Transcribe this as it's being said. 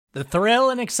The thrill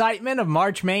and excitement of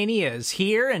March Mania is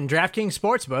here, and DraftKings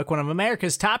Sportsbook, one of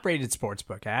America's top-rated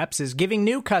sportsbook apps, is giving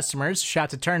new customers a shot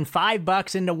to turn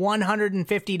 $5 into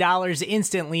 $150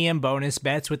 instantly in bonus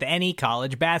bets with any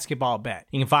college basketball bet.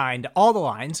 You can find all the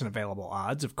lines and available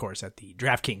odds, of course, at the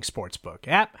DraftKings Sportsbook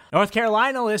app. North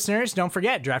Carolina listeners, don't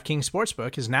forget, DraftKings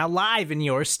Sportsbook is now live in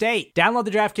your state. Download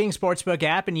the DraftKings Sportsbook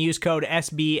app and use code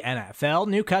SBNFL.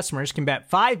 New customers can bet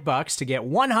 $5 to get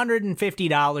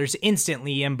 $150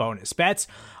 instantly in bonus bets,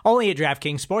 only at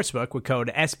DraftKings Sportsbook with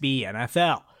code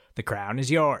SBNFL. The crown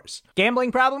is yours.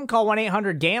 Gambling problem? Call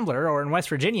 1-800-GAMBLER, or in West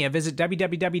Virginia, visit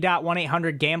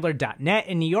www.1800gambler.net.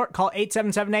 In New York, call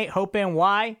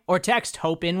 877-8-HOPE-NY or text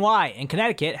HOPE-NY. In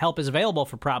Connecticut, help is available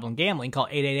for problem gambling. Call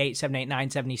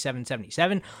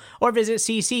 888-789-7777 or visit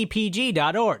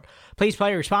ccpg.org. Please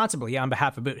play responsibly on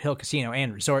behalf of Boot Hill Casino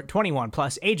and Resort. 21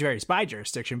 plus, age varies by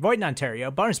jurisdiction. Void in Ontario.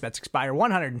 Bonus bets expire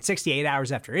 168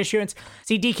 hours after issuance.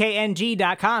 See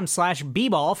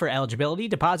dkng.com/bball for eligibility,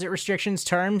 deposit restrictions,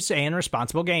 terms, and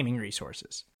responsible gaming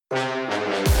resources.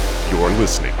 You're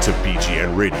listening to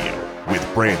BGN Radio with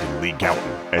Brandon Lee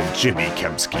Gouton and Jimmy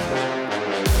Kemsky.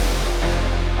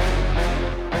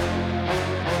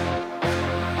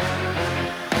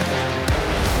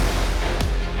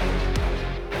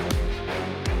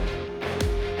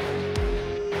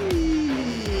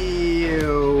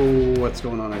 What's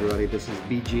going on, everybody? This is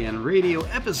BGN Radio,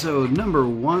 episode number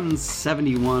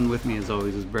 171. With me, as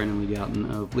always, is Brandon Lee Gouton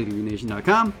of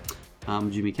BleedingGreenNation.com. I'm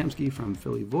Jimmy Kemsky from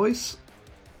Philly Voice.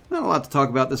 Not a lot to talk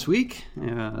about this week.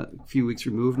 A few weeks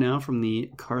removed now from the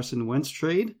Carson Wentz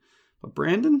trade. But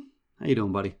Brandon, how you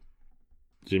doing, buddy?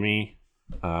 Jimmy,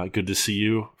 good to see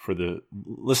you. For the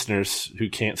listeners who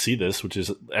can't see this, which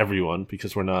is everyone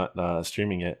because we're not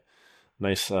streaming it.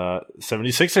 Nice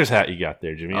 76ers hat you got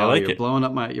there, Jimmy. I like it. You're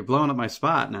blowing up my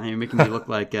spot. Now you're making me look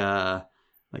like a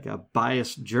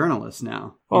biased journalist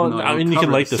now. Well, I mean, you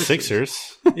can like the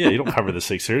Sixers. Yeah, you don't cover the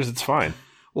Sixers. It's fine.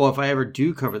 Well, if I ever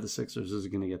do cover the Sixers, this is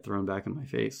going to get thrown back in my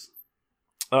face.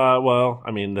 Well,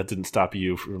 I mean, that didn't stop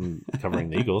you from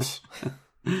covering the Eagles.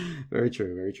 Very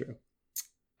true, very true.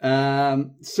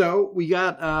 So we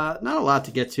got not a lot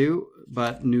to get to,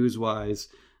 but news-wise,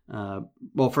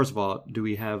 well, first of all, do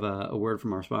we have a word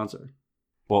from our sponsor?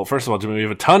 Well, first of all, Jimmy, we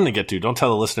have a ton to get to. Don't tell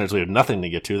the listeners we have nothing to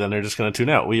get to. Then they're just going to tune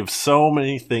out. We have so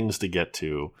many things to get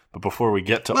to. But before we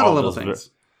get to all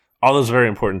those very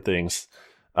important things,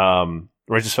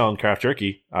 Righteous Felon Craft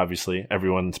Jerky, obviously,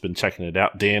 everyone's been checking it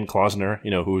out. Dan Klausner,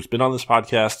 who's been on this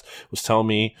podcast, was telling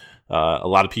me a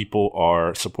lot of people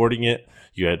are supporting it.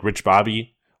 You had Rich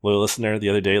Bobby, loyal listener, the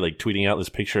other day, tweeting out this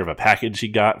picture of a package he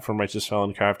got from Righteous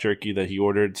Felon Craft Jerky that he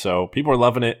ordered. So people are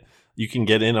loving it. You can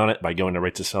get in on it by going to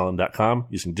righteousfelon.com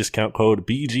using discount code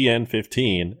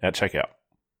BGN15 at checkout.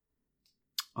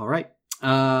 All right.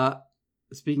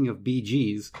 Speaking of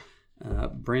BGs,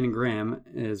 Brandon Graham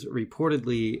is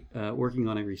reportedly working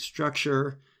on a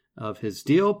restructure of his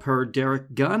deal per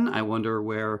Derek Gunn. I wonder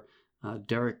where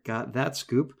Derek got that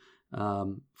scoop.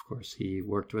 Of course, he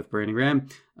worked with Brandon Graham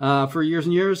for years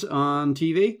and years on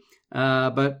TV.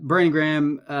 But Brandon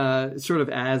Graham, sort of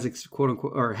as quote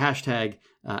unquote, or hashtag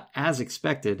as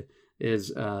expected,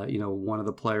 is one of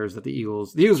the players that the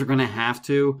Eagles are going to have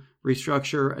to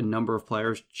restructure a number of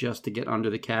players just to get under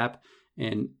the cap.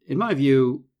 And in my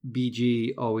view,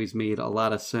 BG always made a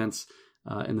lot of sense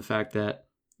in the fact that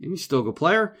he's still a good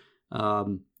player.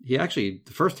 He actually,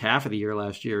 the first half of the year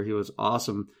last year, he was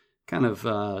awesome. Kind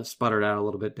of sputtered out a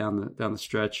little bit down the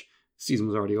stretch. Season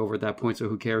was already over at that point, so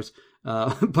who cares?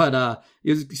 But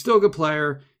he's still a good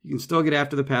player. He can still get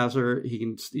after the passer.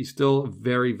 He's still a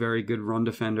very, very good run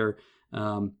defender.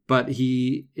 But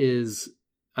he is,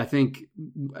 I think,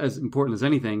 as important as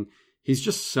anything, he's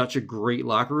just such a great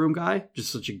locker room guy,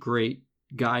 just such a great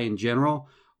guy in general.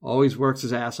 Always works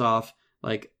his ass off.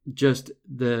 Just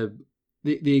the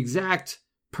exact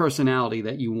personality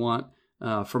that you want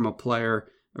from a player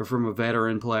or from a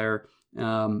veteran player.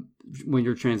 When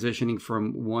you're transitioning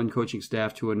from one coaching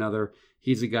staff to another,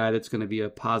 he's a guy that's going to be a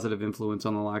positive influence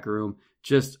on the locker room.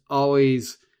 Just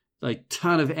always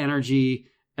ton of energy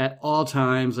at all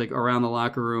times, around the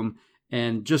locker room,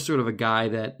 and just sort of a guy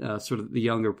that sort of the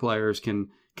younger players can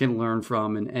learn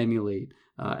from and emulate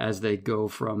as they go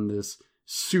from this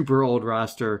super old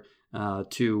roster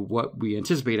to what we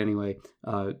anticipate anyway,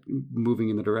 moving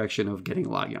in the direction of getting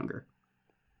a lot younger.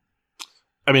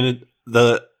 I mean,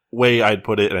 the way I'd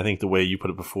put it, and I think the way you put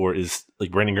it before, is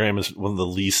Brandon Graham is one of the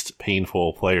least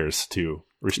painful players to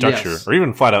restructure or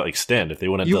even flat out extend if they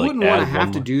wanted to. You wouldn't want to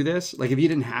have to do this. If you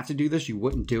didn't have to do this, you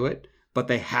wouldn't do it. But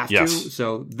they have to.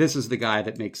 So this is the guy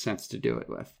that makes sense to do it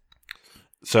with.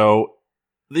 So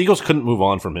the Eagles couldn't move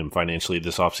on from him financially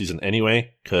this offseason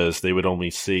anyway, because they would only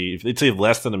they'd save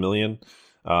less than $1 million,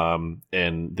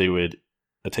 and they would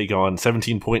take on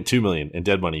 $17.2 million in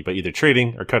dead money by either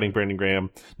trading or cutting Brandon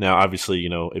Graham. Now, obviously,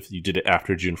 if you did it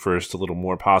after June 1st, a little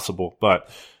more possible. But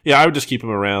yeah, I would just keep him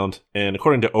around. And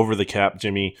according to Over the Cap,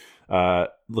 Jimmy,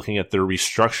 looking at their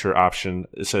restructure option,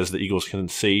 it says the Eagles can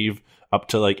save up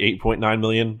to like $8.9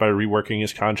 million by reworking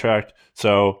his contract.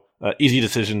 So easy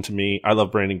decision to me. I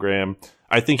love Brandon Graham.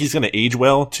 I think he's going to age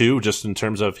well too, just in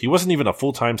terms of he wasn't even a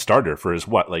full-time starter for his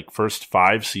first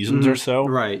 5 seasons or so.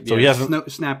 Right. So yeah. he hasn't.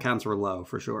 Snap counts were low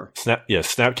for sure.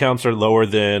 Snap counts are lower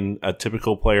than a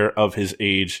typical player of his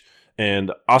age.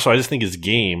 And also, I just think his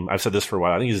game, I've said this for a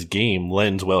while, I think his game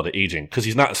lends well to aging because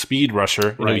he's not a speed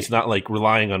rusher. You know, he's not like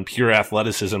relying on pure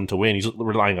athleticism to win. He's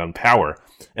relying on power.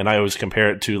 And I always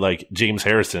compare it to like James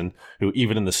Harrison, who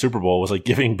even in the Super Bowl was like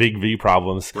giving Big V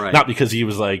problems. Right. Not because he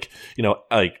was like,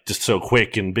 just so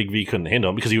quick and Big V couldn't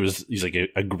handle him, because he's like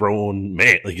a grown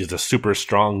man. Like he's a super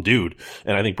strong dude.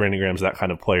 And I think Brandon Graham's that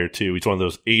kind of player too. He's one of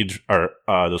those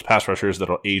those pass rushers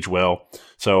that'll age well.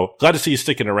 So glad to see he's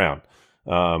sticking around.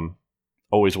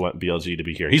 Always want BLG to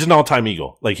be here. He's an all-time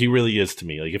Eagle. Like he really is to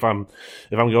me. Like if I'm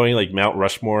going like Mount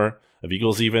Rushmore of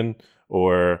Eagles even,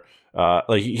 or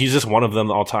he's just one of them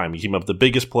all time. He came up with the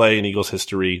biggest play in Eagles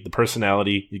history, the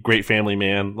personality, great family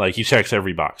man. Like he checks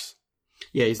every box.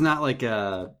 Yeah, he's not like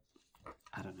like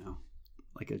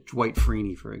a Dwight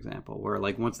Freeney, for example, where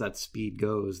like once that speed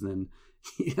goes, then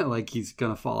he's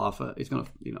gonna fall off. He's gonna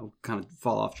kind of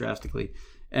fall off drastically.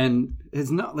 And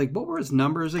what were his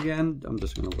numbers again? I'm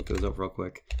just going to look those up real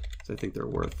quick because I think they're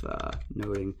worth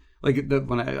noting. Like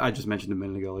when I just mentioned a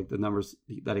minute ago, like the numbers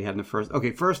that he had in the first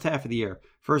half of the year,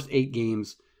 first 8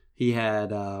 games, he had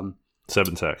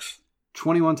 7 sacks,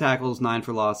 21 tackles, 9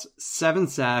 for loss, 7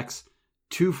 sacks,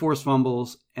 2 forced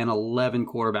fumbles, and 11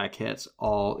 quarterback hits.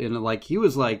 All in he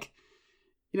was like,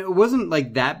 it wasn't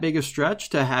like that big a stretch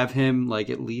to have him like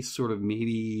at least sort of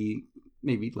maybe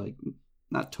like.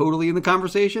 Not totally in the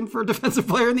conversation for defensive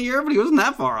player in the year, but he wasn't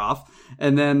that far off.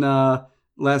 And then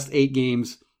last 8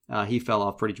 games, he fell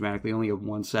off pretty dramatically. Only had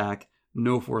 1 sack,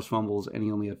 no forced fumbles, and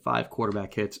he only had 5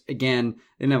 quarterback hits. Again,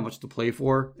 they didn't have much to play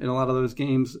for in a lot of those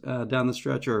games down the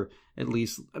stretch, or at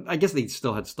least, I guess they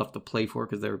still had stuff to play for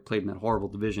because they were played in that horrible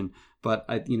division. But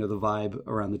the vibe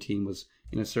around the team was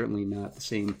certainly not the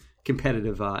same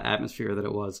competitive atmosphere that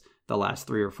it was the last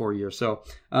 3 or 4 years. So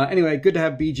anyway, good to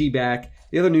have BG back.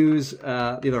 The other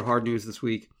hard news this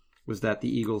week was that the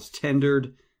Eagles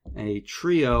tendered a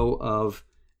trio of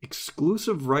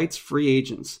exclusive rights free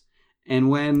agents. And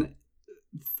when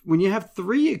you have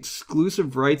 3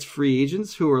 exclusive rights free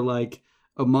agents who are like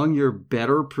among your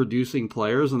better producing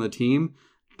players on the team,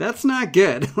 that's not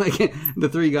good. Like the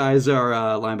 3 guys are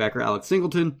linebacker Alex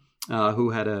Singleton,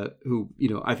 who I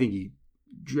think he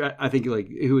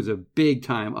was a big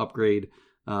time upgrade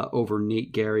over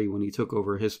Nate Gary when he took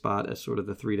over his spot as sort of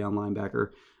the 3-down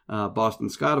linebacker. Boston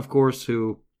Scott, of course,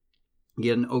 who he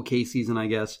had an okay season, I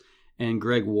guess, and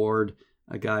Greg Ward,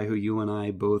 a guy who you and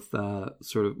I both I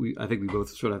think we both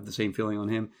sort of have the same feeling on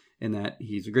him, in that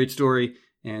he's a great story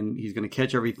and he's going to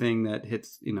catch everything that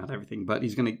hits, not everything, but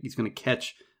he's going to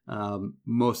catch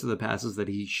most of the passes that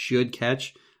he should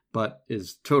catch, but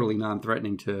is totally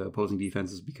non-threatening to opposing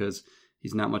defenses because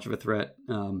he's not much of a threat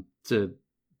to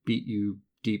beat you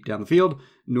deep down the field,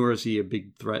 nor is he a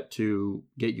big threat to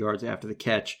get yards after the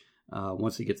catch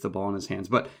once he gets the ball in his hands.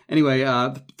 But anyway,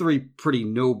 3 pretty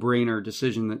no-brainer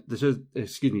decisions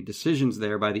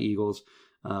there by the Eagles.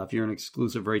 If you're an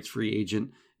exclusive rights free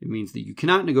agent, it means that you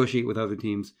cannot negotiate with other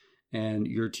teams, and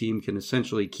your team can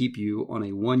essentially keep you on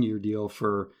a 1-year deal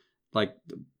for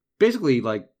basically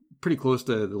pretty close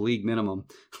to the league minimum.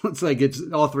 It's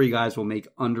all 3 guys will make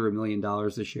under $1 million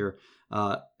this year,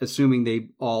 assuming they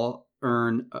all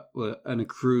earn an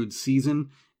accrued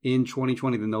season in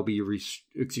 2020. Then they'll be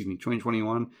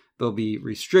 2021. They'll be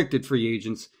restricted free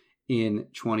agents in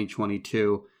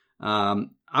 2022.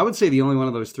 I would say the only one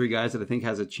of those 3 guys that I think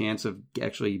has a chance of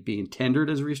actually being tendered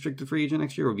as a restricted free agent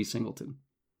next year would be Singleton.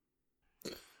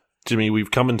 Jimmy, we've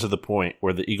come into the point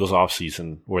where the Eagles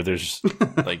offseason, where there's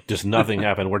just nothing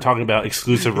happened. We're talking about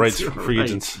exclusive rights free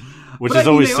agents, which is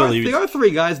always silly. There are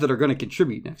 3 guys that are going to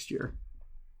contribute next year.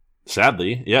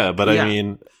 Sadly, yeah, but I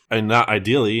mean, and not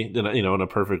ideally, in a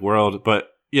perfect world, but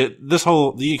yeah,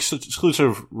 the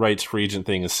exclusive rights free agent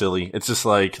thing is silly. It's just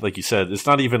like you said, it's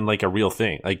not even like a real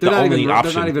thing. Like they're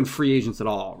not even free agents at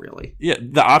all, really. Yeah,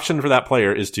 the option for that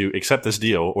player is to accept this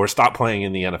deal or stop playing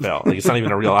in the NFL. Like it's not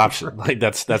even a real option. Like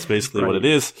that's basically what it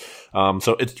is.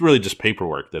 So it's really just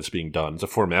paperwork that's being done. It's a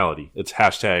formality. It's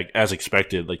hashtag as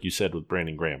expected, like you said with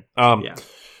Brandon Graham.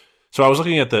 So I was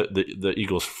looking at the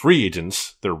Eagles free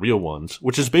agents, their real ones,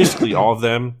 which is basically all of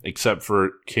them except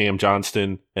for Cam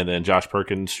Johnston and then Josh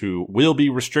Perkins, who will be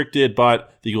restricted,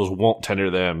 but the Eagles won't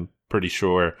tender them, pretty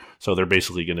sure. So they're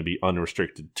basically going to be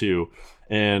unrestricted too.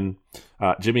 And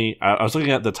Jimmy, I was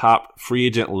looking at the top free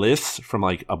agent lists from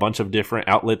like a bunch of different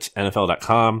outlets,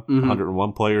 NFL.com,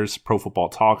 101 players, Pro Football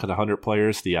Talk at 100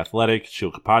 players, The Athletic,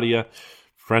 Shil Kapadia,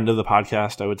 friend of the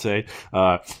podcast, I would say,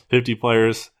 50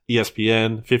 players,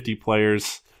 ESPN, 50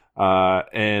 players,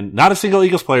 and not a single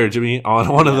Eagles player, Jimmy, on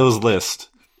one of those lists.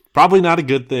 Probably not a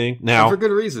good thing. Now, for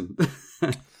good reason.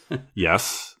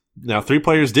 Yes. Now, 3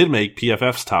 players did make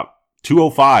PFF's top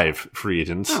 205 free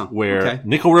agents, where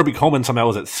Nickel Roby-Coleman somehow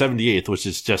was at 78th, which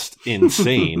is just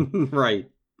insane. Right.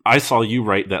 I saw you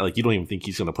write that like you don't even think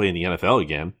he's going to play in the NFL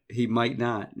again. He might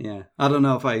not. Yeah, I don't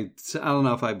know if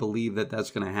I believe that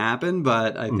that's going to happen,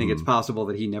 but I think it's possible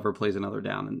that he never plays another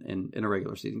down in a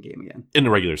regular season game again. In the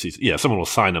regular season, yeah, someone will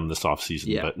sign him this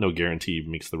offseason, but no guarantee he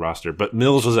makes the roster. But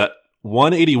Mills was at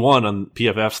 181 on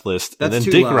PFF's list, and then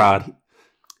Dick Rod.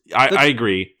 I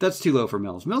agree. That's too low for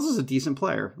Mills. Mills is a decent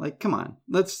player. Like, come on,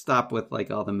 let's stop with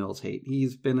like all the Mills hate.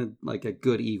 He's been a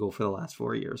good Eagle for the last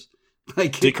 4 years.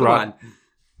 Like, Dick Rod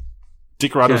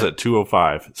was at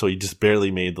 205, so he just barely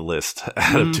made the list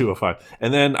out of 205.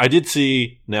 And then I did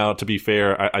see, now to be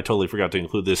fair, I totally forgot to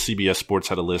include this, CBS Sports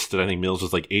had a list that I think Mills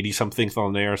was like 80-something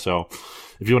on there, so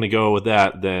if you want to go with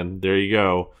that, then there you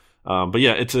go. But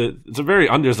yeah, it's a very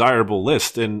undesirable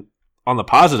list, and on the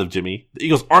positive, Jimmy, the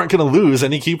Eagles aren't going to lose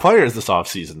any key players this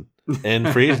offseason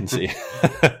in free agency.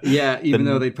 Yeah, even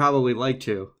though they'd probably like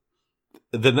to.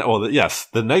 Yes,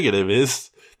 the negative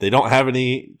is they don't have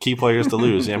any key players to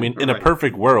lose. I mean, in a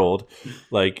perfect world,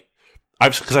 like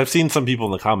because I've seen some people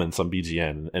in the comments on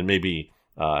BGN, and maybe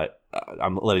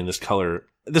I'm letting this color.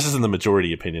 This isn't the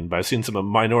majority opinion, but I've seen some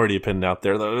minority opinion out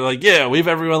there that are like, "Yeah, we have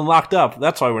everyone locked up.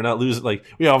 That's why we're not losing. Like,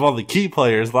 we have all the key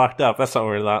players locked up. That's why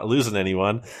we're not losing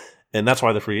anyone, and that's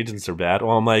why the free agents are bad."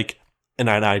 Well, I'm like, in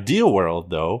an ideal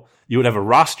world, though, you would have a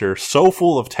roster so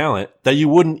full of talent that you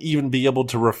wouldn't even be able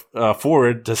to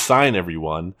afford to sign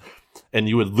everyone. And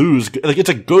you would lose, like, it's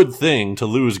a good thing to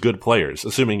lose good players,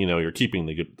 assuming, you're keeping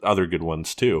the other good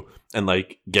ones too. And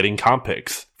like getting comp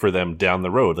picks for them down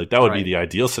the road. Like that would be the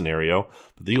ideal scenario.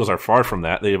 But the Eagles are far from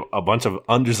that. They have a bunch of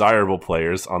undesirable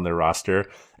players on their roster.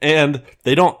 And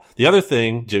they don't, the other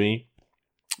thing, Jimmy,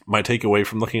 my takeaway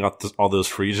from looking at all those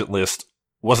free agent lists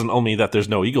wasn't only that there's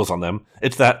no Eagles on them,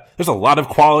 it's that there's a lot of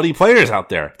quality players out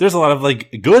there. There's a lot of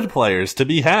like good players to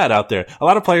be had out there. A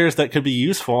lot of players that could be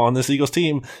useful on this Eagles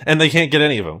team, and they can't get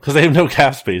any of them because they have no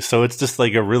cap space. So it's just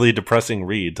like a really depressing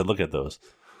read to look at those.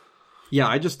 Yeah,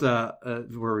 I just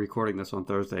we're recording this on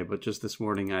Thursday, but just this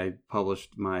morning I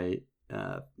published my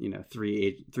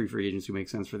 3 free agents who make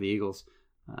sense for the Eagles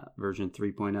version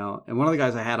 3.0, and one of the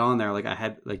guys I had on there, like I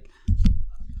had like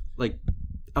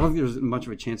I don't think there's much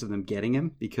of a chance of them getting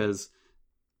him because,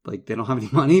 like, they don't have any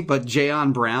money. But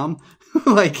Jayon Brown,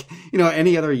 like,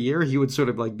 any other year, he would sort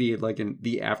of like be like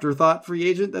the afterthought free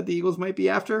agent that the Eagles might be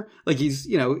after. Like he's,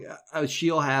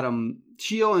 Sheil had him.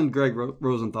 Sheil and Greg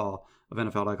Rosenthal of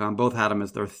NFL.com both had him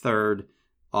as their third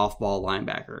off-ball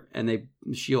linebacker, and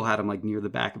Sheil had him like near the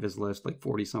back of his list, like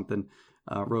 40 something.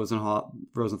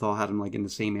 Rosenthal had him like in the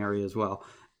same area as well,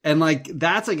 and like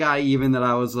that's a guy even that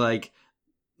I was like.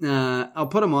 I'll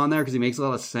put him on there because he makes a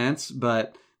lot of sense,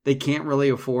 but they can't really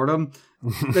afford him.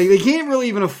 They can't really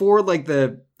even afford like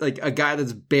a guy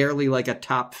that's barely like a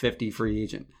top 50 free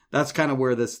agent. That's kind of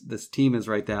where this team is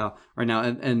right now.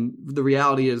 And the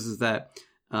reality is that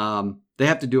they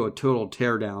have to do a total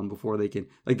teardown before they can.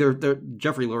 Like they're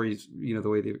Jeffrey Lurie's, the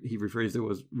way he rephrased it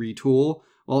was retool.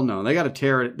 Well, no, they got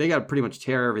to pretty much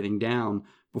tear everything down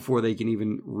before they can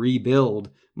even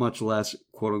rebuild, much less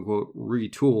quote unquote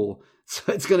retool.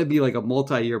 So it's going to be like a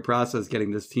multi-year process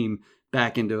getting this team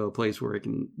back into a place where it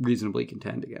can reasonably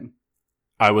contend again.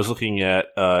 I was looking at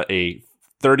a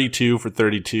 32 for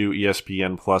 32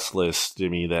 ESPN Plus list,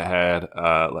 Jimmy, that had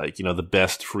the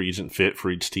best free agent fit for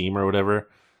each team or whatever.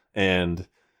 And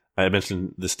I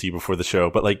mentioned this to you before the show,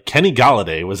 but like Kenny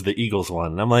Golladay was the Eagles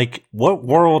one. And I'm like, what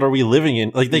world are we living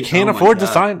in? Like they can't afford to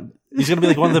sign. He's going to be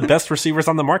like one of the best receivers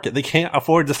on the market. They can't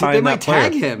afford to sign that player. They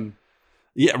might tag him.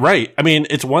 Yeah, right. I mean,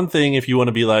 it's one thing if you want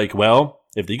to be like, well,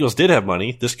 if the Eagles did have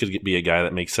money, this could be a guy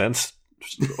that makes sense.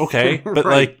 Okay, but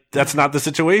like that's not the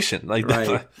situation. Like,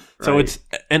 so it's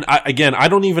and I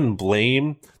don't even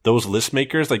blame those list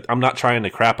makers. Like, I'm not trying to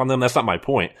crap on them. That's not my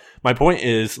point. My point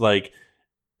is like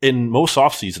in most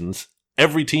off seasons,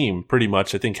 every team pretty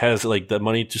much I think has like the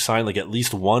money to sign like at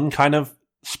least one kind of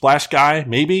splash guy,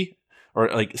 maybe or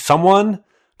like someone.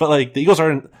 But like the Eagles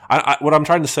are, what I'm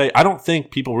trying to say, I don't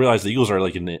think people realize the Eagles are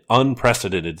like in an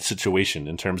unprecedented situation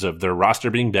in terms of their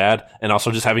roster being bad and also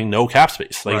just having no cap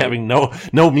space, like having no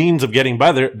means of getting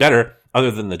better other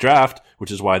than the draft,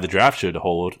 which is why the draft should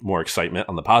hold more excitement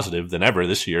on the positive than ever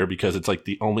this year, because it's like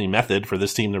the only method for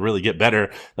this team to really get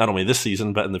better, not only this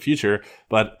season, but in the future.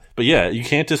 But yeah, you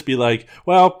can't just be like,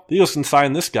 well, the Eagles can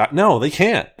sign this guy. No, they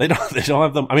can't. They don't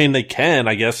have them. I mean, they can,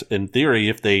 I guess, in theory,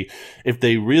 if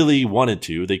they really wanted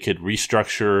to, they could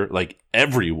restructure like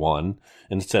everyone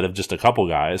instead of just a couple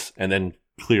guys and then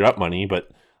clear up money. But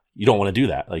you don't want to do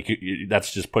that. Like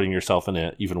that's just putting yourself in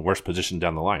an even worse position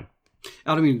down the line.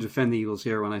 I don't mean to defend the Eagles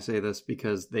here when I say this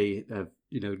because they have,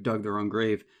 dug their own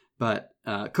grave, but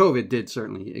COVID did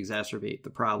certainly exacerbate the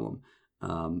problem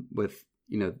with,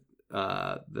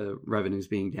 the revenues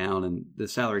being down and the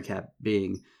salary cap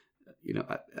being,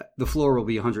 the floor will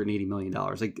be $180 million.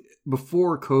 Like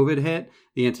before COVID hit,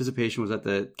 the anticipation was that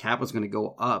the cap was going to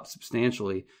go up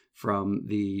substantially from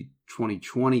the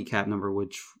 2020 cap number,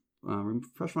 which,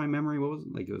 refresh my memory, what was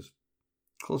it? Like it was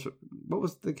closer. What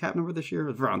was the cap number this year?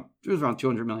 It was around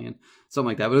 200 million, something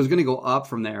like that. But it was going to go up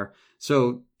from there.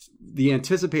 So the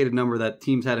anticipated number that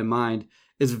teams had in mind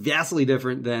is vastly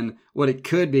different than what it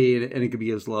could be, and it could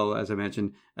be as low, as I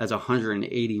mentioned, as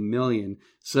 180 million.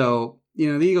 So the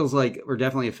Eagles were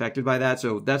definitely affected by that.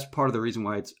 So that's part of the reason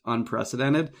why it's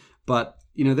unprecedented. But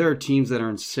there are teams that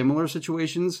are in similar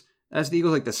situations as the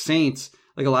Eagles, like the Saints.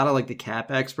 Like a lot of the cap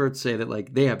experts say that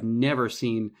they have never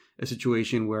seen a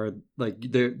situation where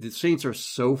the Saints are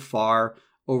so far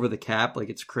over the cap,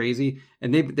 it's crazy,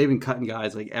 and they've been cutting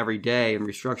guys every day and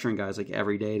restructuring guys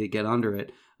every day to get under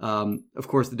it. Of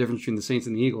course, the difference between the Saints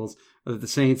and the Eagles, the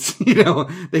Saints,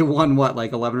 they won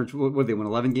 11 or what they won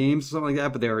 11 games, something like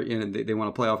that, but they won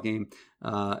a playoff game,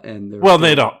 and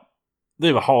they don't. They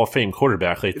have a Hall of Fame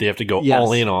quarterback. They have to go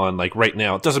all in on right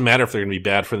now. It doesn't matter if they're going to be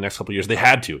bad for the next couple of years. They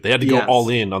had to go all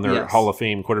in on their Hall of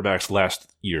Fame quarterbacks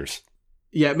last years.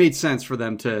 Yeah, it made sense for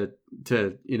them to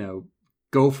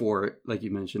go for it, like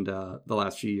you mentioned, the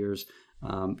last few years.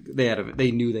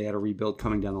 They knew they had a rebuild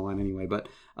coming down the line anyway. But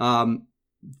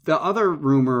the other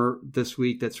rumor this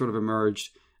week that sort of emerged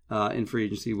in free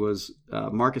agency was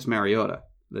Marcus Mariota,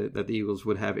 that the Eagles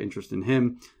would have interest in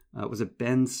him. Was it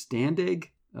Ben Standig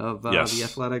of The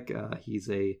Athletic? He's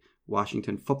a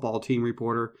Washington football team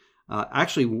reporter.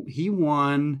 Actually, he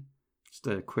won, just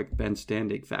a quick Ben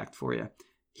Standig fact for you.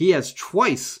 He has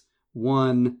twice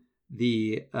won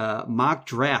the mock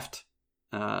draft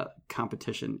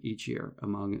competition each year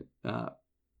among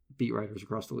beat writers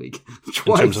across the league.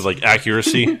 In terms of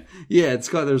accuracy? Yeah, it's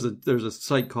got there's a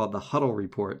site called the Huddle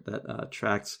Report that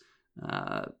tracks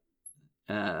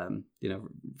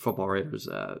football writers'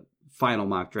 final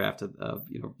mock draft of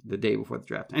the day before the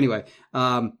draft. Anyway,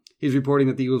 he's reporting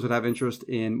that the Eagles would have interest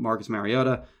in Marcus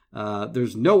Mariota.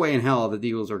 There's no way in hell that the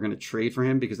Eagles are going to trade for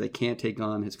him because they can't take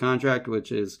on his contract,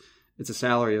 which is it's a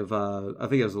salary of I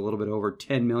think it was a little bit over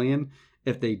 $10 million.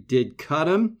 If they did cut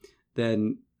him,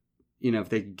 then if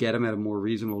they could get him at a more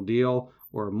reasonable deal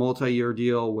or a multi-year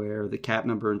deal where the cap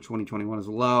number in 2021 is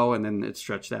low and then it's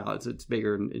stretched out, it's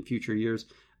bigger in future years,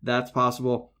 that's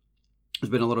possible.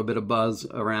 There's been a little bit of buzz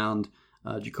around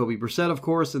Jacoby Brissett, of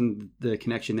course, and the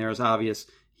connection there is obvious.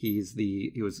 He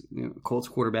was Colts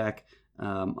quarterback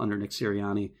under Nick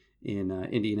Sirianni in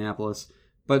Indianapolis.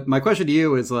 But my question to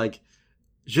you is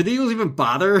should the Eagles even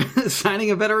bother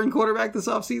signing a veteran quarterback this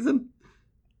offseason?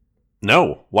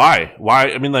 No. Why?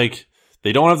 I mean,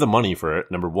 they don't have the money for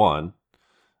it, number one.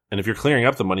 And if you're clearing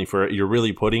up the money for it, you're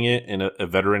really putting it in a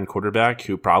veteran quarterback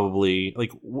who probably,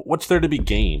 what's there to be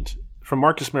gained? From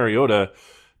Marcus Mariota,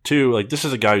 too, this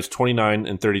is a guy who's 29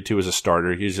 and 32 as a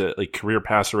starter. He's a career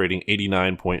passer rating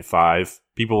 89.5.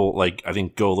 People, I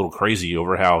think, go a little crazy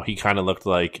over how he kind of looked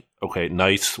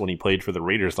nice when he played for the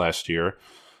Raiders last year.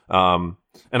 And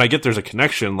I get there's a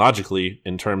connection logically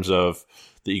in terms of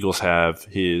the Eagles have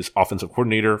his offensive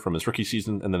coordinator from his rookie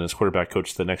season and then his quarterback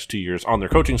coach the next 2 years on their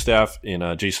coaching staff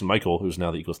in Jason Michael, who's now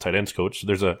the Eagles tight ends coach. So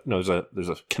there's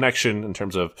a connection in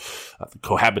terms of the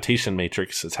cohabitation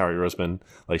matrix, as Howie Roseman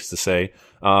likes to say.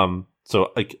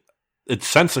 So it's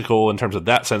sensical in terms of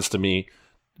that sense to me,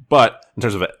 but in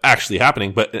terms of it actually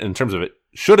happening, but in terms of it,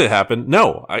 should it happen?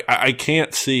 No, I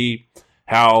can't see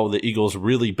how the Eagles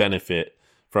really benefit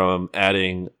from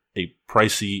adding a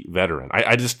pricey veteran.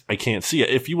 I can't see it.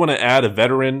 If you want to add a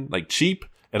veteran cheap,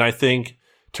 and I think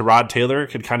Tyrod Taylor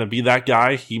could kind of be that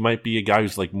guy. He might be a guy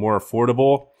who's more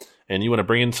affordable, and you want to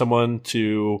bring in someone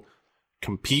to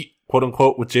compete, quote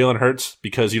unquote, with Jalen Hurts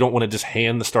because you don't want to just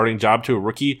hand the starting job to a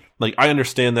rookie. I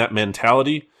understand that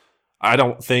mentality. I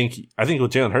think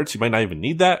with Jalen Hurts, you might not even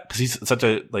need that because he's such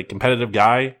a like competitive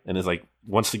guy and is like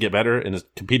wants to get better and is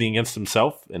competing against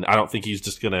himself. And I don't think he's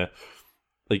just gonna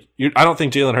I don't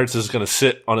think Jalen Hurts is gonna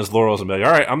sit on his laurels and be like,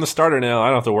 all right, I'm the starter now. I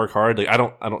don't have to work hard. Like I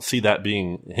don't see that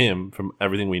being him from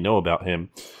everything we know about him.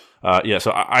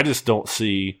 So I just don't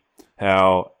see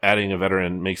how adding a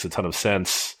veteran makes a ton of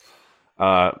sense.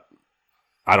 I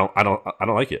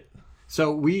don't like it.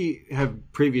 So we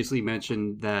have previously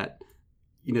mentioned that,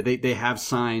 they have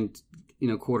signed,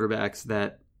 quarterbacks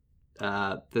that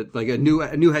like a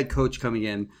new head coach coming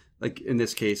in, like in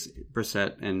this case,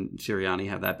 Brissett and Sirianni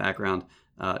have that background.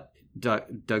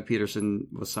 Doug Peterson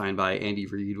was signed by Andy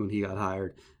Reid when he got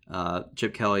hired.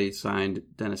 Chip Kelly signed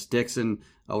Dennis Dixon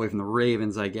away from the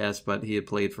Ravens, I guess, but he had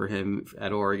played for him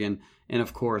at Oregon. And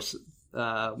of course,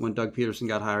 when Doug Peterson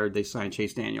got hired, they signed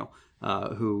Chase Daniel,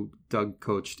 who Doug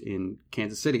coached in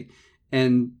Kansas City.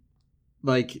 And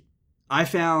like, I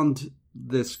found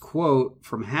this quote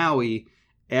from Howie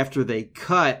after they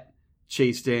cut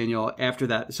Chase Daniel after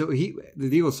that. So the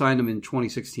Eagles signed him in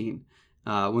 2016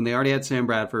 when they already had Sam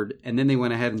Bradford, and then they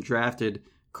went ahead and drafted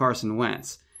Carson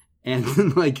Wentz.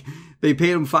 And like they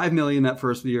paid him $5 million that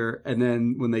first year, and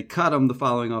then when they cut him the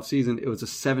following offseason, it was a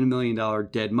 $7 million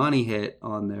dead money hit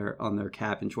on their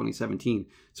cap in 2017.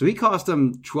 So he cost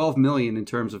them $12 million in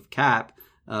terms of cap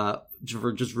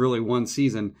for just really one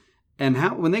season. And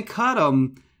when they cut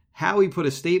him, Howie put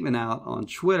a statement out on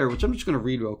Twitter, which I'm just going to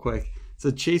read real quick. It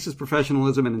said, Chase's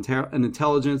professionalism and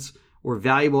intelligence were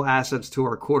valuable assets to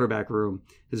our quarterback room.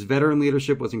 His veteran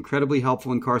leadership was incredibly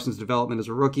helpful in Carson's development as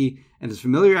a rookie, and his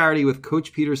familiarity with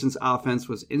Coach Peterson's offense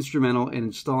was instrumental in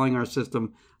installing our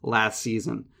system last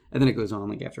season. And then it goes on,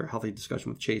 like, after a healthy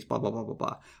discussion with Chase, blah, blah, blah, blah,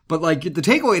 blah. But, like, the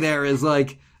takeaway there is,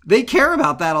 like, they care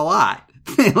about that a lot.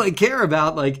 They, like, care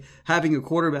about, like, having a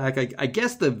quarterback. I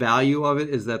guess the value of it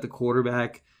is that the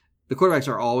quarterbacks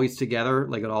are always together,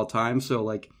 like, at all times. So,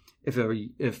 like, if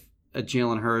a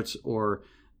Jalen Hurts or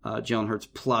Jalen Hurts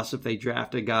plus, if they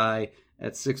draft a guy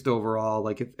at 6th overall,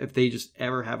 like if they just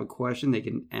ever have a question, they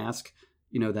can ask,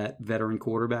 that veteran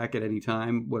quarterback at any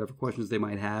time, whatever questions they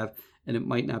might have. And it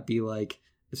might not be like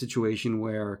a situation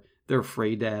where they're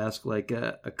afraid to ask like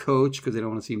a coach because they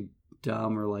don't want to seem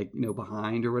dumb or like,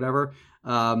 behind or whatever.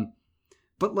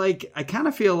 But like, I kind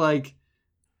of feel like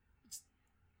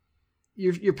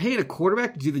you're paying a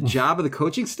quarterback to do the job of the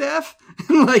coaching staff.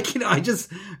 Like, I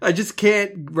just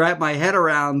can't wrap my head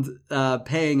around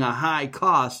paying a high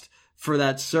cost for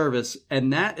that service.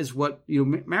 And that is what,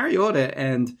 Mariota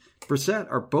and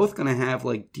Brissett are both going to have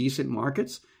like decent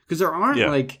markets because there aren't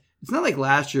like, it's not like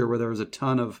last year where there was a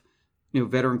ton of,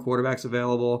 veteran quarterbacks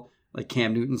available. Like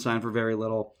Cam Newton signed for very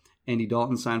little. Andy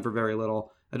Dalton signed for very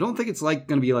little. I don't think it's like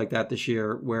going to be like that this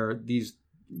year where these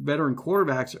veteran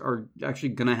quarterbacks are actually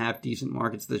going to have decent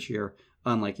markets this year,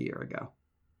 unlike a year ago.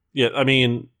 Yeah, I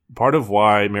mean, part of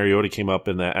why Mariota came up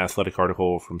in that Athletic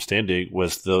article from Standig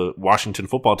was the Washington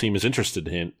football team is interested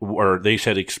in him, or they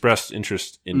had expressed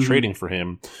interest in trading for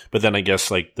him. But then I guess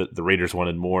like the Raiders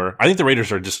wanted more. I think the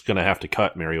Raiders are just going to have to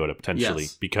cut Mariota potentially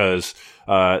because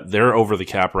they're over the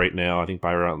cap right now. I think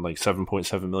by around like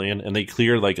 $7.7 million, and they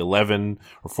cleared like 11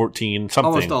 or 14 something.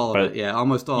 Almost all of it, yeah.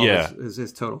 Almost all is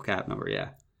his total cap number,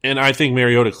 yeah. And I think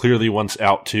Mariota clearly wants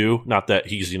out too. Not that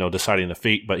he's, deciding the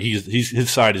fate, but his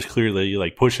side is clearly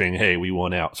like pushing, hey, we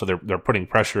want out. So they're putting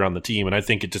pressure on the team. And I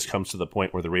think it just comes to the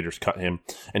point where the Raiders cut him.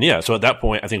 And yeah, so at that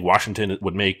point, I think Washington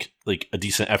would make like a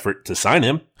decent effort to sign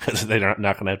him because they're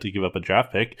not going to have to give up a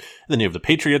draft pick. And then you have the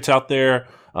Patriots out there.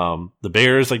 The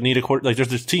Bears need a quarter. Like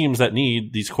there's teams that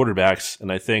need these quarterbacks.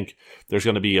 And I think there's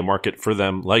going to be a market for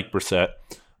them like Brissett,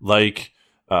 like,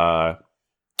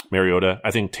 Mariota.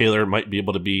 I think Taylor might be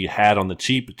able to be had on the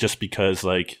cheap just because,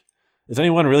 like, is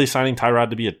anyone really signing Tyrod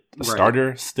to be a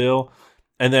starter still?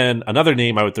 And then another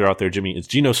name I would throw out there, Jimmy, is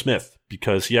Geno Smith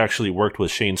because he actually worked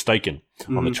with Shane Steichen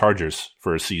on the Chargers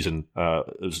for a season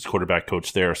as quarterback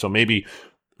coach there. So maybe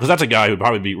because that's a guy who would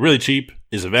probably be really cheap,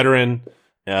 is a veteran,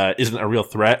 isn't a real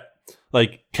threat,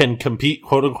 like can compete,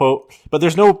 quote unquote. But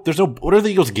there's no. What are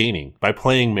the Eagles gaining by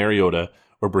playing Mariota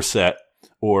or Brissett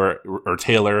or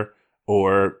Taylor?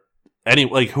 Or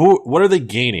what are they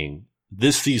gaining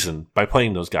this season by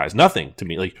playing those guys? Nothing to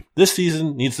me. Like this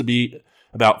season needs to be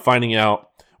about finding out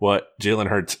what Jalen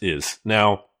Hurts is.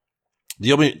 Now,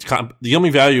 the only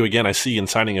value again I see in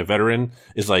signing a veteran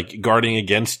is like guarding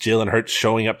against Jalen Hurts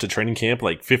showing up to training camp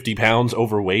like 50 pounds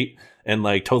overweight and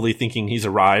like totally thinking he's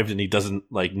arrived and he doesn't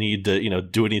like need to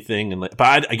do anything. And like,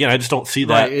 but I just don't see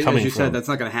that coming. As you said, that's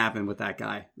not going to happen with that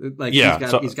guy. Like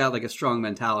he's got like a strong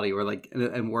mentality or like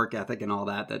and work ethic and all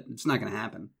that. That it's not going to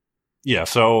happen. Yeah,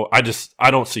 so I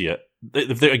don't see it.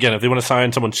 if they want to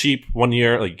sign someone cheap 1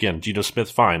 year, like again, Geno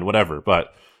Smith, fine, whatever,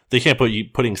 but they can't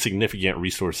putting significant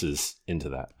resources into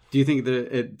that. Do you think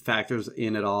that it factors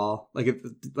in at all? Like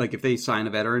if they sign a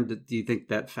veteran, do you think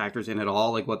that factors in at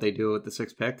all? Like what they do with the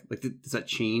 6th pick? Like does that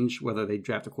change whether they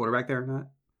draft a quarterback there or not?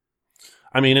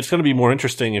 I mean, it's going to be more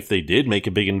interesting if they did make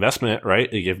a big investment,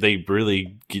 right? Like if they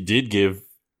really did give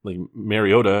like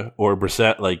Mariota or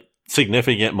Brissett like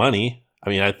significant money. I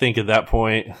mean, I think at that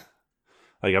point,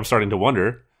 like I'm starting to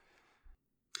wonder.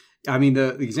 I mean,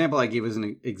 the example I gave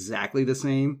isn't exactly the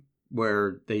same,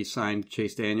 where they signed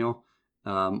Chase Daniel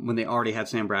when they already had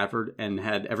Sam Bradford and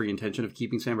had every intention of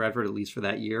keeping Sam Bradford at least for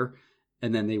that year.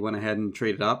 And then they went ahead and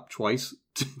traded up twice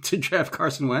to draft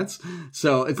Carson Wentz.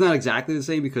 So it's not exactly the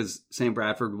same because Sam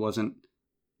Bradford wasn't,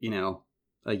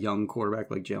 a young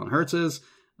quarterback like Jalen Hurts is.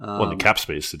 The cap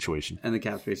space situation. And the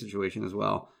cap space situation as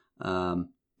well.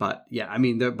 But yeah, I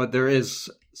mean, there is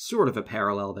sort of a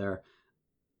parallel there.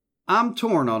 I'm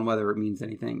torn on whether it means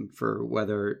anything for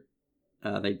whether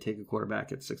they take a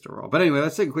quarterback at 6th overall. But anyway,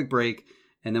 let's take a quick break,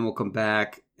 and then we'll come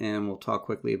back and we'll talk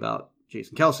quickly about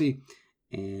Jason Kelce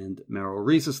and Merrill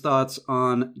Reese's thoughts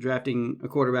on drafting a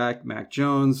quarterback. Mac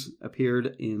Jones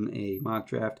appeared in a mock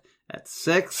draft at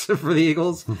 6 for the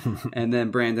Eagles. And then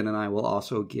Brandon and I will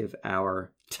also give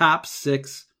our top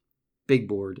 6 big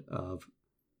board of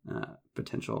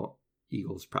potential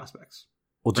Eagles prospects.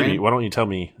 Well, Jimmy, why don't you tell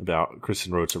me about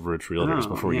Kristen Roach of Roach Realtors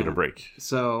before we get a break?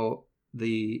 So,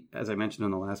 as I mentioned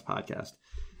on the last podcast,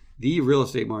 the real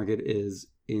estate market is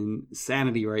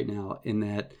insanity right now in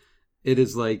that it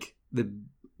is like the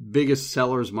biggest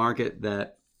seller's market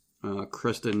that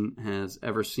Kristen has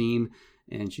ever seen.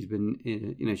 And she's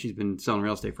been selling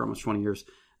real estate for almost 20 years.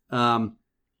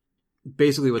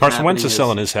 Basically, Carson Wentz is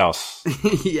selling his house.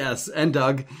 Yes, and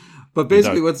Doug. But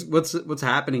basically, what's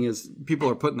happening is people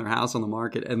are putting their house on the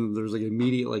market, and there's like an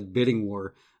immediate bidding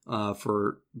war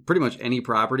for pretty much any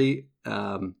property.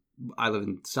 I live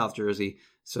in South Jersey,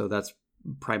 so that's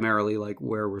primarily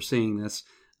where we're seeing this.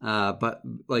 But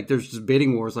there's just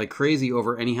bidding wars like crazy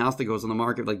over any house that goes on the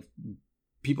market. Like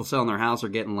people selling their house are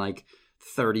getting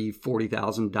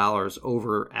 $30,000-$40,000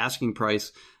 over asking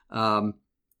price.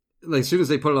 As soon as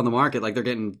they put it on the market,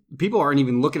 people aren't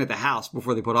even looking at the house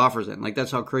before they put offers in. That's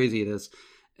how crazy it is.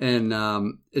 And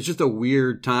it's just a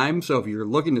weird time. So if you're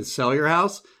looking to sell your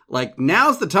house,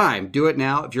 now's the time. Do it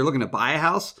now. If you're looking to buy a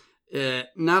house,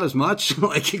 not as much,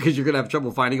 because you're going to have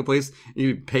trouble finding a place.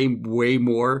 You pay way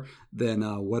more than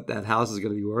what that house is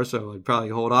going to be worth. So I'd probably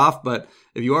hold off. But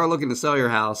if you are looking to sell your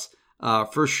house,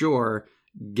 for sure,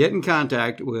 get in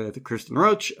contact with Kristen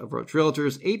Roach of Roach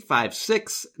Realtors,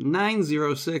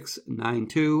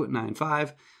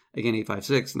 856-906-9295. Again,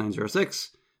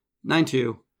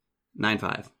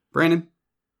 856-906-9295. Brandon?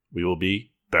 We will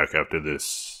be back after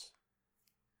this.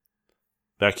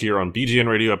 Back here on BGN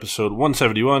Radio episode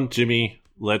 171. Jimmy,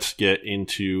 let's get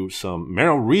into some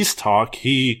Merrill Reese talk.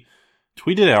 He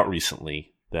tweeted out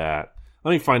recently that,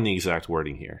 let me find the exact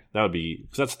wording here. That would be,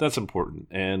 because that's important.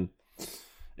 And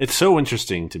it's so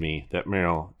interesting to me that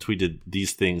Merrill tweeted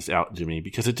these things out, Jimmy,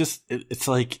 because it's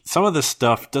like some of this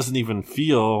stuff doesn't even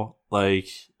feel like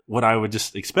what I would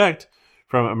just expect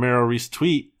from a Merrill Reese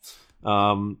tweet,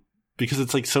 because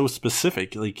it's so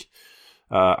specific. This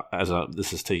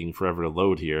is taking forever to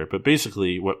load here, but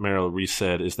basically what Merrill Reese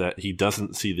said is that he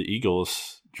doesn't see the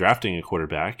Eagles drafting a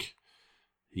quarterback.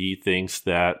 He thinks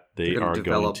that they are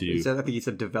going to. I think he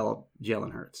said develop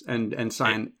Jalen Hurts and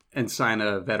sign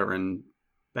a veteran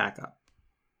backup.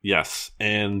 Yes.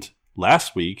 And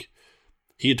last week,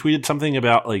 he had tweeted something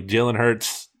about Jalen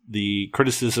Hurts, the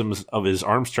criticisms of his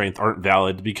arm strength aren't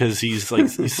valid because he's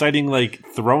he's citing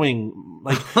throwing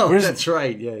that's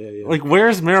right. Yeah.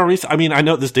 Where's Merrill Reese? I mean, I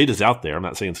know this data's out there. I'm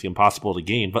not saying it's impossible to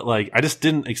gain, but I just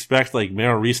didn't expect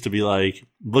Merrill Reese to be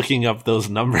looking up those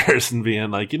numbers and being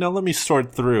let me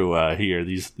sort through here.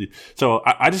 So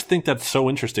I just think that's so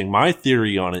interesting. My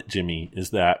theory on it, Jimmy, is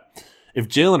that if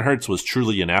Jalen Hurts was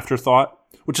truly an afterthought,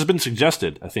 which has been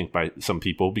suggested, I think, by some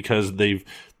people, because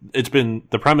it's been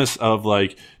the premise of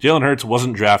Jalen Hurts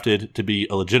wasn't drafted to be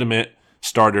a legitimate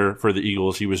starter for the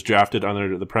Eagles. He was drafted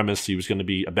under the premise he was going to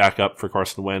be a backup for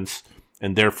Carson Wentz.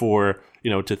 And therefore,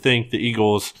 to think the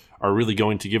Eagles are really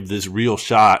going to give this real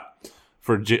shot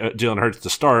for Jalen Hurts to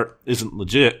start isn't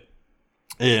legit.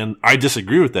 And I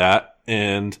disagree with that.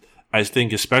 And I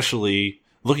think especially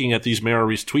looking at these Merrill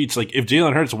Reese tweets, if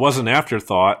Jalen Hurts was an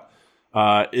afterthought,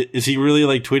 is he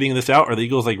really tweeting this out? Are the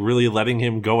Eagles really letting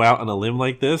him go out on a limb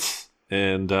like this?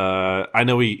 And I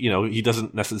know he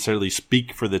doesn't necessarily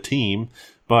speak for the team,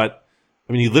 but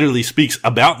I mean he literally speaks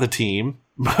about the team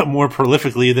more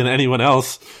prolifically than anyone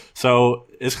else. So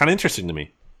it's kind of interesting to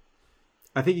me.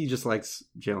 I think he just likes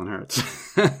Jalen Hurts.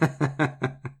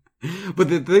 But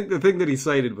the thing that he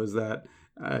cited was that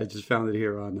I just found it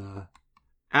here on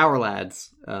Our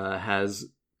Lads has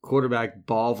quarterback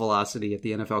ball velocity at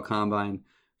the NFL Combine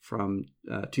from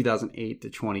 2008 to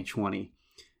 2020.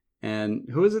 And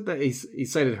who is it that he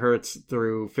cited Hurts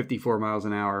through 54 miles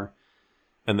an hour?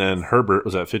 And then Herbert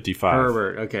was at 55.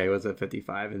 Herbert, okay, was at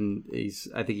 55. And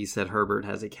I think he said Herbert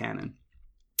has a cannon.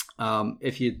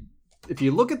 If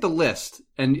you look at the list,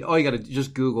 and all you got to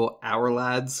just Google Our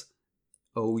Lads,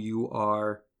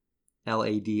 OURLADS,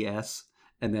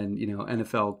 and then,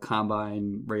 NFL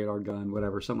Combine, radar gun,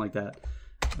 whatever, something like that.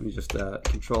 Let me just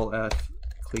Control F,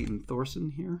 Clayton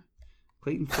Thorson here.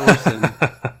 Clayton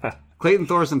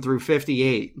Thorson through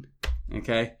 58.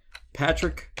 Okay.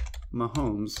 Patrick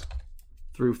Mahomes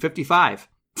through 55.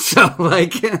 So,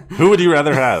 who would you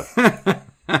rather have?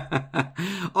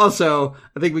 Also,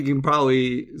 I think we can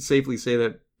probably safely say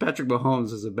that Patrick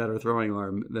Mahomes has a better throwing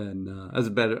arm than has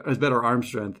better arm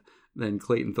strength than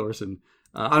Clayton Thorson.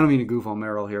 I don't mean to goof on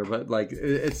Merrill here, but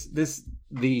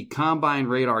the combine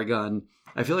radar gun.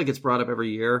 I feel like it's brought up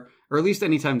every year, or at least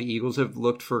anytime the Eagles have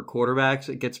looked for quarterbacks,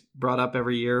 it gets brought up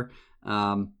every year.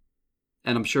 And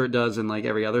I'm sure it does in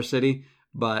every other city,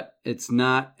 but it's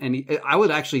not any. I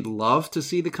would actually love to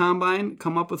see the combine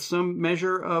come up with some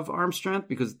measure of arm strength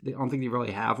because I don't think they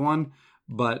really have one.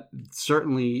 But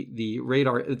certainly the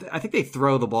radar, I think they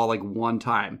throw the ball one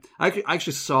time. I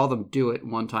actually saw them do it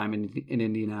one time in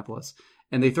Indianapolis.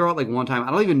 And they throw it one time.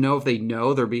 I don't even know if they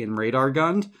know they're being radar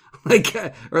gunned,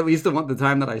 or at least the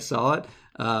time that I saw it.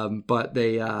 But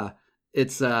they,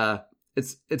 it's a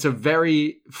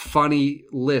very funny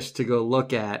list to go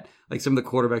look at. Some of the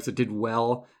quarterbacks that did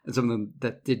well and some of them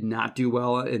that did not do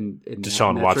well in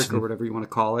Deshaun metric Watson or whatever you want to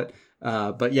call it.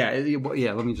 But yeah.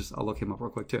 I'll look him up real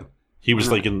quick too. He was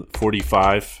in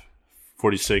 45,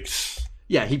 46.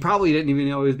 Yeah, he probably didn't even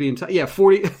know he was being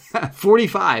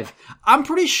 45. I'm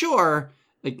pretty sure,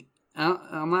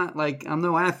 I'm not I'm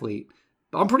no athlete,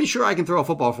 but I'm pretty sure I can throw a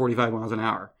football 45 miles an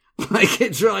hour.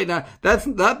 It's really not,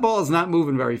 that ball is not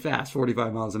moving very fast,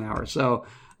 45 miles an hour. So,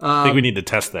 I think we need to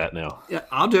test that now. Yeah,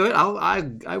 I'll do it.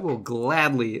 I will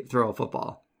gladly throw a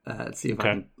football. See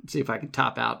if I can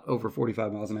top out over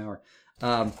 45 miles an hour.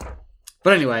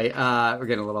 But anyway, we're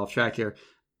getting a little off track here.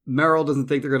 Merrill doesn't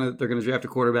think they're gonna draft a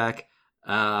quarterback.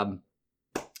 I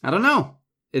don't know.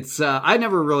 It's I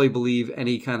never really believe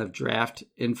any kind of draft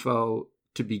info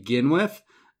to begin with.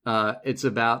 It's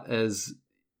about as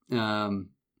draft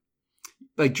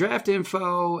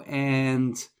info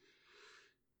and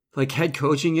head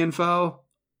coaching info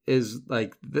is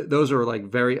those are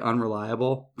very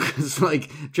unreliable because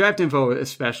draft info,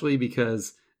 especially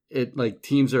because it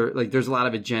teams are there's a lot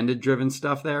of agenda driven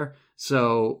stuff there.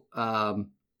 So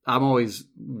I'm always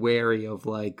wary of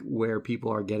where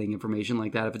people are getting information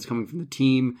like that. If it's coming from the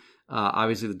team,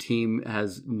 obviously the team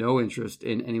has no interest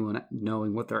in anyone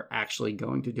knowing what they're actually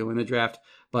going to do in the draft.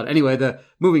 But anyway,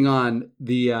 moving on,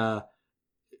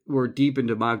 we're deep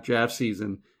into mock draft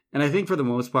season. And I think for the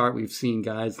most part, we've seen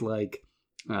guys like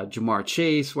Jamar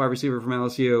Chase, wide receiver from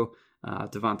LSU,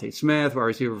 Devontae Smith, wide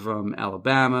receiver from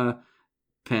Alabama,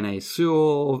 Penei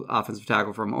Sewell, offensive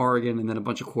tackle from Oregon, and then a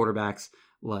bunch of quarterbacks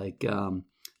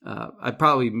I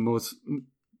probably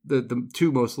the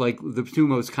two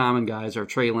most common guys are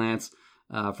Trey Lance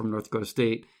from North Dakota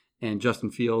State and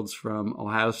Justin Fields from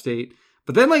Ohio State.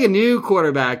 But then a new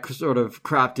quarterback sort of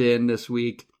cropped in this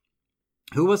week.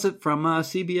 Who was it from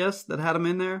CBS that had him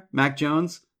in there? Mac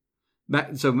Jones.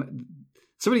 So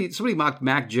somebody mocked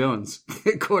Mac Jones,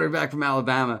 quarterback from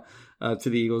Alabama, to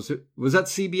the Eagles. Was that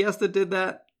CBS that did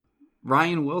that?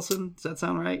 Ryan Wilson? Does that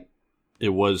sound right? It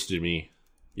was, Jimmy.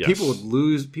 Yes. People would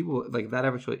lose. People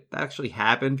that actually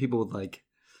happened. People would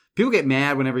people get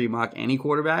mad whenever you mock any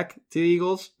quarterback to the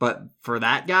Eagles, but for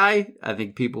that guy, I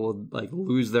think people would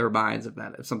lose their minds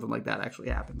if something like that actually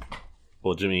happened.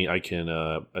 Well, Jimmy, I can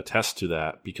attest to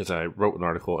that because I wrote an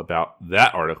article about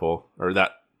that article or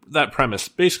that premise.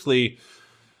 Basically,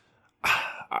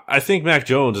 I think Mac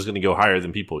Jones is going to go higher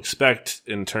than people expect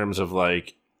in terms of I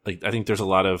think there's a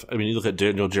lot of. I mean, you look at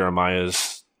Daniel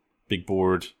Jeremiah's big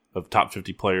board of top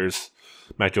 50 players.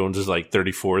 Mac Jones is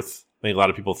 34th. I think a lot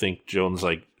of people think Jones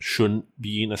shouldn't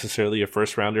be necessarily a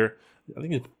first rounder. I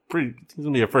think he's going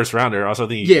to be a first rounder. I also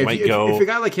think he might go. If a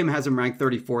guy like him has him ranked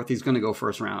 34th, he's going to go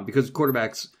first round because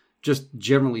quarterbacks, just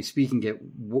generally speaking,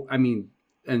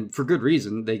 and for good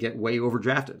reason, they get way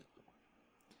overdrafted.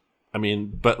 I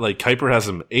mean, but Kuiper has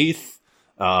him 8th.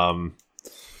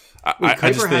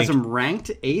 Kuiper has him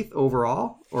ranked 8th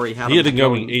overall, or he had him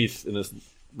going 8th in his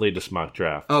latest mock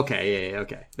draft. Okay, yeah,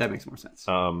 okay, that makes more sense.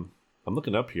 I'm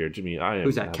looking up here, Jimmy.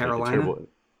 Who's that, Carolina?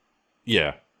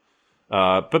 Yeah.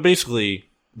 But basically,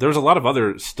 there's a lot of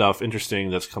other stuff interesting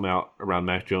that's come out around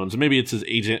Mac Jones. Maybe it's his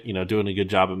agent, doing a good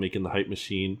job of making the hype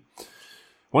machine.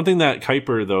 One thing that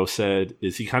Kuiper, though, said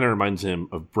is he kind of reminds him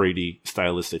of Brady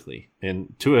stylistically.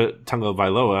 And Tua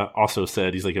Tagovailoa also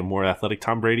said he's like a more athletic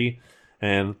Tom Brady.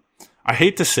 And I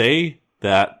hate to say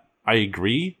that I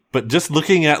agree, but just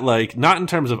looking at not in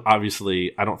terms of,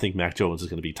 obviously, I don't think Mac Jones is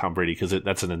going to be Tom Brady because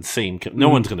that's an insane, no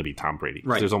one's going to be Tom Brady.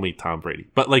 Right. There's only Tom Brady.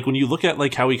 But when you look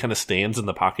at how he kind of stands in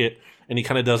the pocket and he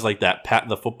kind of does that pat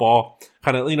the football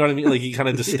kind of, you know what I mean? He kind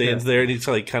of just stands there and he's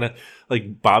kind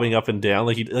of bobbing up and down.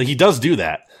 He does do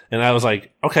that. And I was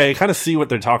like, okay, I kind of see what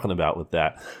they're talking about with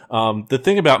that. The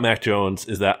thing about Mac Jones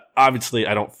is that obviously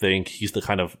I don't think he's not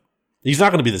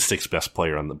going to be the sixth best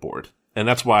player on the board. And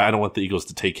that's why I don't want the Eagles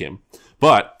to take him.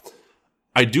 But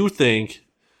I do think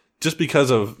just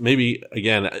because of maybe,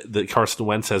 again, the Carson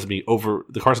Wentz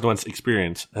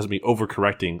experience has me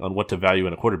overcorrecting on what to value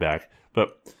in a quarterback.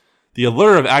 But the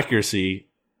allure of accuracy,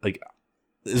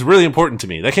 is really important to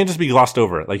me. That can't just be glossed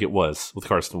over like it was with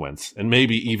Carson Wentz. And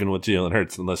maybe even with Jalen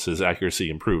Hurts, unless his accuracy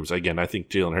improves. Again, I think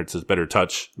Jalen Hurts has better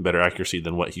touch, better accuracy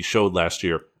than what he showed last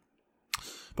year.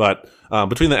 But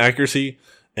between the accuracy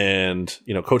and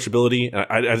coachability,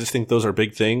 I just think those are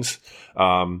big things.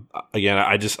 Again,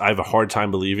 I have a hard time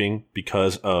believing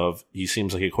because of he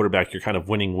seems like a quarterback you're kind of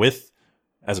winning with,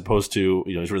 as opposed to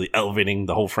he's really elevating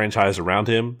the whole franchise around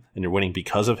him, and you're winning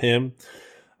because of him.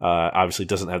 Obviously,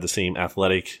 doesn't have the same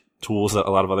athletic tools that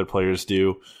a lot of other players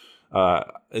do.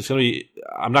 It's going to be.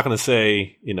 I'm not going to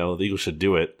say the Eagles should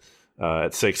do it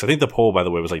at 6. I think the poll, by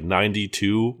the way, was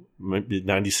 92. Maybe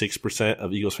 96%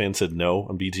 of Eagles fans said no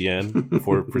on BGN.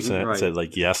 4% right. said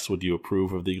yes. Would you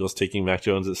approve of the Eagles taking Mac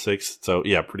Jones at 6? So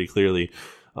yeah, pretty clearly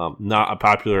not a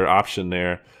popular option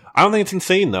there. I don't think it's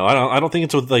insane though. I don't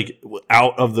think it's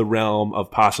out of the realm of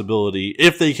possibility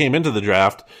if they came into the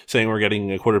draft saying we're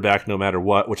getting a quarterback no matter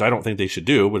what, which I don't think they should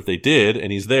do. But if they did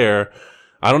and he's there,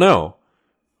 I don't know.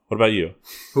 What about you?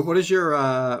 What is your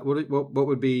what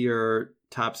would be your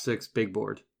top 6 big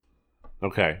board?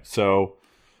 Okay, so.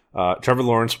 Trevor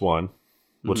Lawrence 1.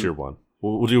 What's your 1?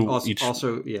 We'll do each.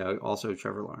 Also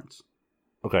Trevor Lawrence.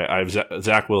 Okay, I have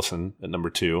Zach Wilson at number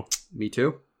 2. Me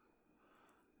too.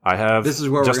 I have. This is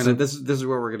where we're gonna. This is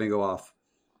where we're gonna go off.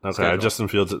 Okay, schedule. I have Justin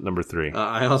Fields at number 3.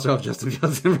 I also have Justin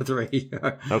Fields at number 3.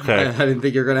 Okay, I didn't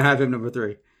think you were gonna have him number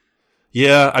 3.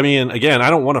 Yeah, I mean, again, I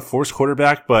don't want to force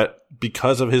quarterback, but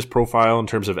because of his profile in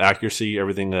terms of accuracy,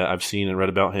 everything that I've seen and read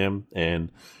about him, and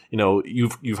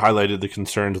you've highlighted the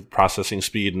concerns with processing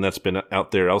speed, and that's been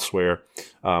out there elsewhere.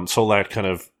 Solak kind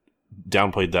of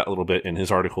downplayed that a little bit in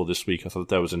his article this week. I thought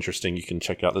that was interesting. You can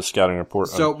check out the scouting report.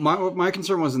 So my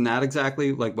concern wasn't that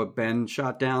exactly what Ben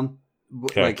shot down.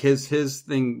 Okay. His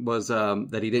thing was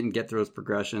that he didn't get through his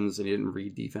progressions and he didn't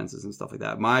read defenses and stuff like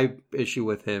that. My issue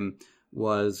with him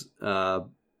was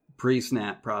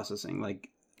pre-snap processing,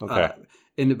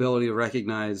 inability to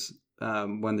recognize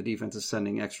when the defense is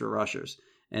sending extra rushers.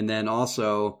 And then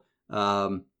also,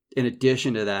 in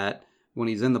addition to that, when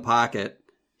he's in the pocket,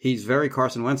 he's very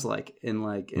Carson Wentz-like in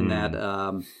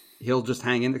that he'll just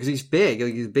hang in there because he's big.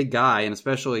 He's a big guy, and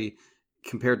especially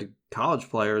compared to college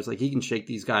players, he can shake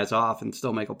these guys off and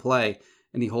still make a play.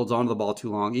 And he holds on to the ball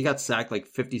too long. He got sacked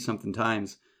 50-something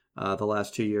times the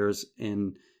last 2 years.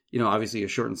 In obviously a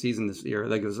shortened season this year.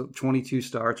 It was 22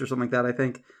 starts or something like that, I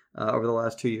think, over the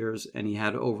last 2 years, and he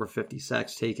had over 50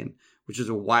 sacks taken, which is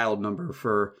a wild number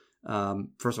for,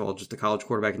 first of all, just a college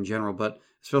quarterback in general, but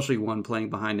especially one playing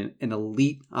behind an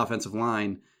elite offensive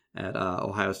line at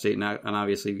Ohio State, and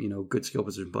obviously, good skill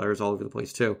position players all over the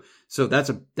place too. So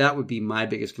that would be my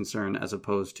biggest concern, as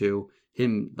opposed to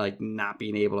him not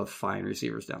being able to find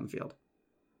receivers down the field.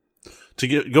 To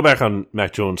go back on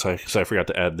Mac Jones, because I forgot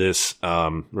to add this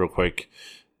real quick.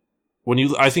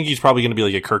 I think he's probably going to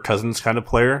be a Kirk Cousins kind of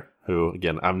player, who,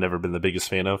 again, I've never been the biggest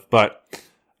fan of. But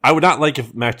I would not like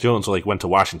if Mac Jones went to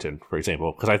Washington, for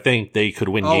example, because I think they could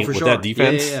win games with that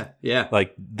defense. Yeah.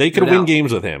 They could win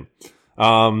games with him.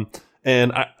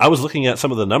 And I was looking at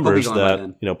some of the numbers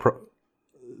that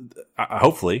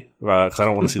hopefully, because I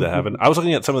don't want to see that happen. I was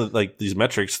looking at some of these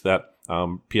metrics that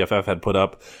PFF had put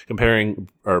up comparing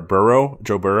Joe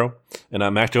Burrow,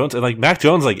 and Mac Jones, and Mac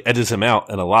Jones edges him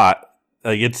out in a lot.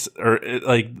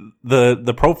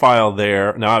 The profile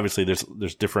there. Now, obviously,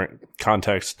 there's different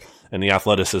context, and the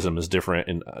athleticism is different.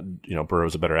 And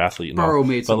Burrow's a better athlete. Burrow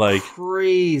made some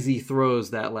crazy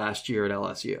throws that last year at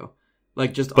LSU,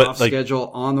 off schedule,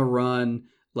 on the run,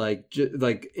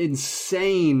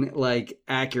 insane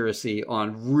accuracy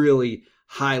on really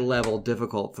high level,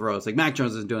 difficult throws. Like Mac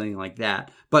Jones isn't doing anything like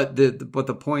that. But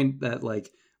the point that like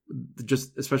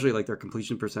just especially like their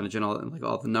completion percentage and all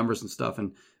the numbers and stuff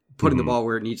and putting the ball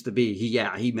where it needs to be,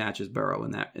 he matches Burrow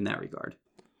in that regard.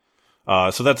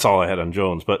 So that's all I had on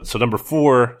Jones. But so number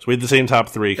 4, so we had the same top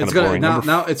 3, kind of boring.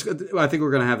 Now it's. I think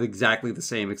we're going to have exactly the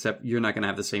same, except you're not going to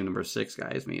have the same number 6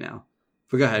 guy as me now.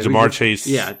 But go ahead. Jamar Chase.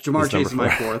 Yeah, Jamar Chase is my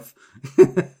 4th.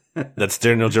 That's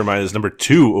Daniel Jeremiah's number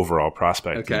 2 overall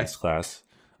prospect in this class.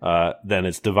 Then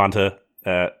it's Devonta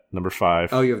at number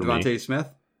 5. Oh, you have Devontae Smith?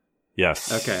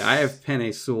 Yes. Okay, I have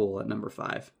Penei Sewell at number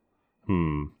 5.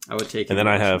 I would take him. And then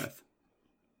I have. Smith.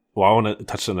 Well, I want to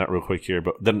touch on that real quick here,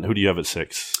 but then who do you have at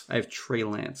 6? I have Trey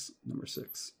Lance, number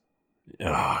 6.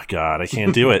 Oh, God, I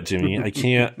can't do it, Jimmy. I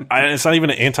can't. It's not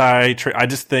even an anti-trade. I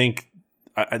just think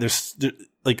there's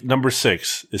like number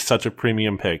 6 is such a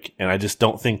premium pick, and I just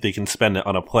don't think they can spend it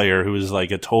on a player who is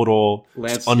like a total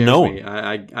Lance unknown.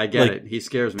 Scares me. I get it. He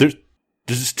scares me. There's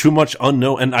just too much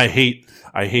unknown, and I hate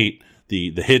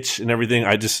the hitch and everything.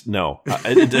 I just no.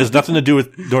 It has nothing to do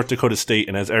with North Dakota State,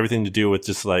 and has everything to do with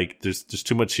just like there's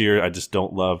too much here. I just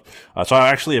don't love. So I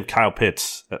actually have Kyle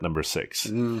Pitts at number 6.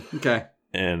 Okay.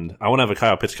 And I want to have a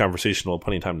Kyle Pitts conversation. We'll have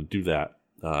plenty of time to do that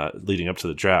leading up to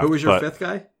the draft. Who was your 5th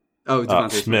guy? Oh,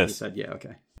 Devontae Smith. You said, yeah,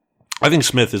 okay. I think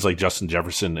Smith is like Justin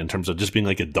Jefferson in terms of just being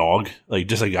like a dog, like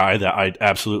just a guy that I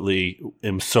absolutely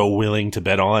am so willing to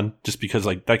bet on, just because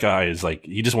like that guy is like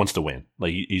he just wants to win.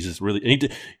 Like he's just really.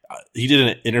 He did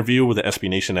an interview with the SB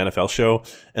Nation NFL show,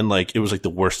 and like it was like the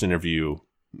worst interview,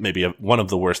 maybe one of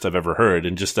the worst I've ever heard.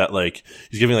 And just that like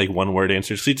he's giving like one word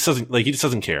answers. So he just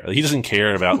doesn't care. Like, he doesn't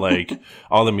care about like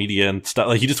all the media and stuff.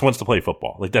 Like he just wants to play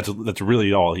football. Like that's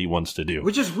really all he wants to do.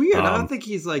 Which is weird. I don't think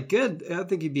he's like good. I don't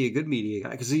think he'd be a good media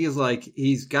guy because he is like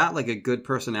he's got like a good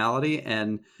personality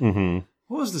and.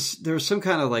 What was this? There was some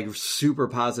kind of like super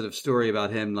positive story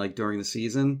about him like during the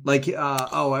season. Like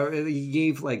he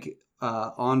gave like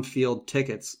on-field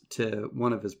tickets to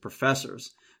one of his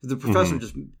professors. The professor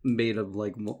just made him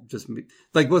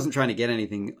wasn't trying to get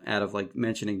anything out of like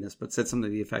mentioning this, but said something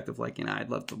to the effect of like, I'd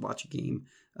love to watch a game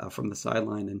from the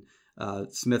sideline.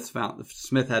 And Smith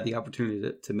had the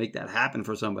opportunity to make that happen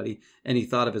for somebody, and he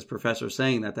thought of his professor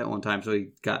saying that one time, so he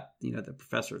got the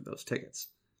professor those tickets.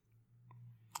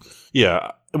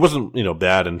 Yeah, it wasn't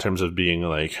bad in terms of being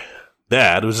like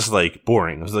bad. It was just like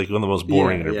boring. It was like one of the most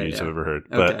boring interviews I've ever heard.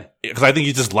 But because I think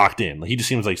he's just locked in. Like, he just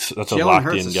seems like such a locked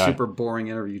in guy. A super boring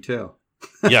interview too.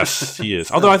 Yes, he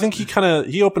is. Although I think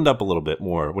he opened up a little bit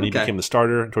more when he became the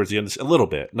starter towards the end. A little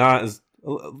bit, not as.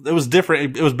 It was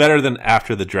different. It was better than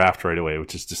after the draft right away,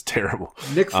 which is just terrible.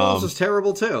 Nick Foles was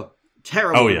terrible too.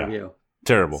 Terrible interview.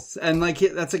 Terrible. And like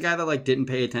that's a guy that like didn't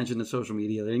pay attention to social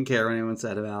media. They didn't care what anyone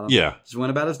said about him. Yeah, just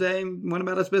went about his day, went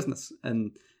about his business,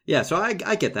 and yeah. So I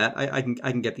get that. I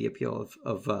can get the appeal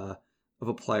of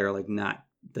a player like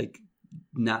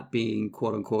not being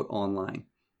quote unquote online.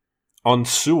 On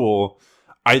Sewell,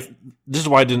 this is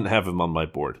why I didn't have him on my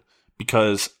board,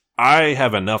 because I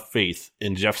have enough faith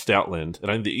in Jeff Stoutland, and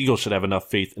I think the Eagles should have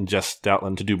enough faith in Jeff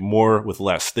Stoutland to do more with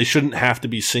less. They shouldn't have to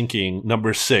be sinking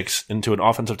number 6 into an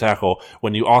offensive tackle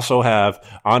when you also have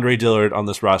Andre Dillard on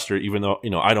this roster, even though,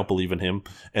 I don't believe in him,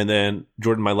 and then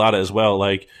Jordan Mailata as well.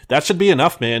 Like, that should be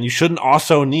enough, man. You shouldn't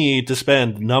also need to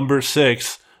spend number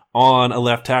 6 on a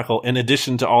left tackle. In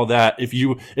addition to all that,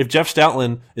 if Jeff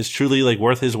Stoutland is truly like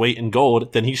worth his weight in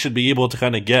gold, then he should be able to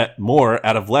kind of get more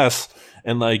out of less.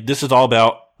 And like, this is all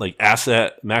about like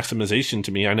asset maximization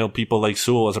to me. I know people like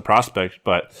Sewell as a prospect,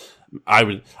 but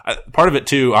part of it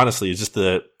too, honestly, is just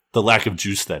the lack of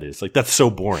juice that is. Like, that's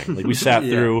so boring. Like, we sat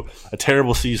through a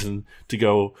terrible season to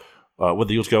go, what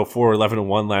the Eagles go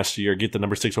 4-11-1 last year, get the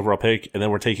number 6 overall pick, and then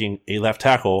we're taking a left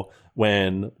tackle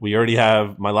when we already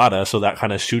have Mailata, so that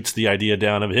kind of shoots the idea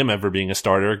down of him ever being a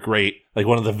starter. Great. Like,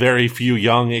 one of the very few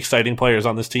young, exciting players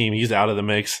on this team. He's out of the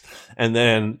mix. And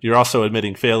then you're also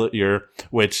admitting failure,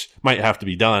 which might have to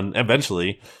be done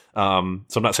eventually. So I'm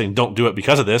not saying don't do it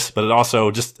because of this, but it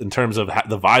also just in terms of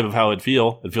the vibe of how it'd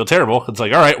feel terrible. It's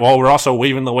like, all right, well, we're also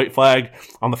waving the white flag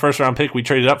on the first round pick we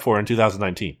traded up for in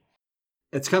 2019.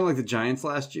 It's kind of like the Giants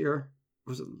last year.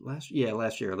 Was it last year? Yeah,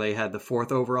 last year. They had the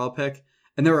 4th overall pick,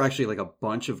 and there were actually like a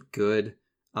bunch of good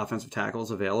offensive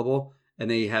tackles available, and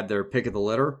they had their pick of the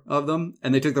litter of them,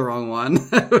 and they took the wrong one,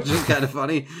 which is kind of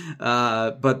funny.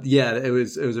 But yeah, it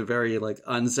was a very like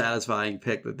unsatisfying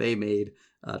pick that they made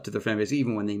to their fan base,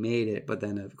 even when they made it. But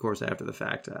then, of course, after the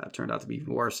fact, it turned out to be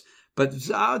even worse. But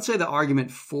I would say the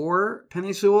argument for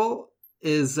Penei Sewell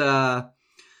is I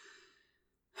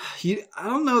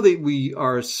don't know that we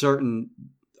are certain.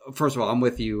 First of all, I'm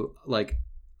with you. Like,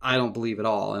 I don't believe at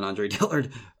all in Andre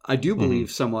Dillard. I do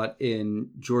believe somewhat in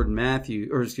Jordan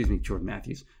Mailata.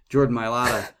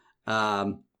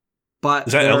 But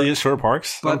is that Elliott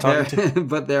Shore-Parks?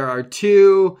 But there are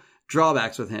two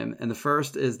drawbacks with him. And the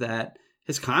first is that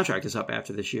his contract is up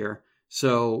after this year.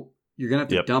 So you're going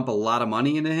to have to dump a lot of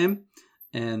money into him.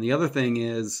 And the other thing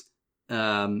is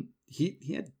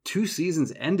he had 2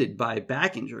 seasons ended by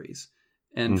back injuries.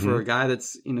 And for a guy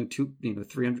that's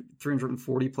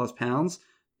 340 plus pounds,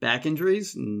 back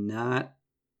injuries, not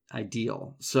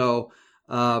ideal. So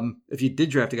if you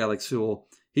did draft a guy like Sewell,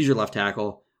 he's your left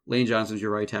tackle. Lane Johnson's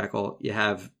your right tackle. You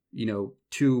have,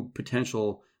 2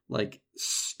 potential like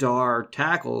star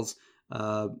tackles,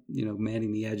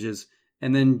 manning the edges.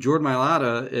 And then Jordan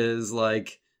Mailata is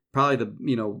like probably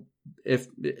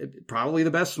probably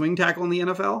the best swing tackle in the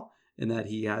NFL, in that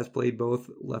he has played both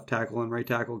left tackle and right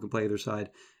tackle, can play either side.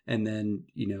 And then,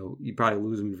 you probably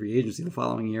lose him in free agency the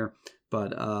following year.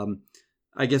 But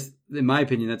I guess, in my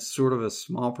opinion, that's sort of a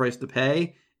small price to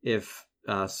pay if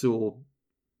Sewell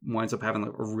winds up having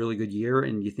a really good year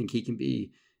and you think he can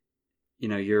be,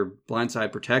 your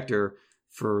blindside protector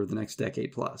for the next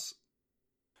decade plus.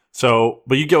 So,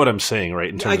 but you get what I'm saying, right?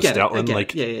 In terms of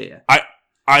Stoutland, Yeah.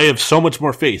 I have so much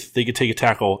more faith they could take a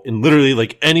tackle in literally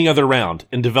like any other round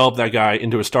and develop that guy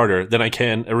into a starter than I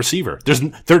can a receiver.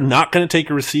 They're not going to take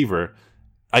a receiver.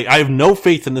 I have no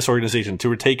faith in this organization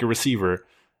to take a receiver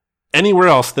anywhere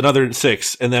else than other than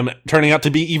 6 and them turning out to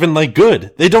be even like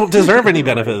good. They don't deserve any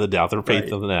benefit of the doubt or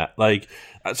faith of that. Like,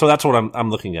 so that's what I'm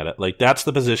looking at it. Like, that's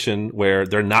the position where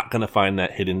they're not going to find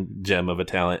that hidden gem of a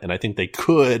talent. And I think they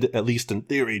could, at least in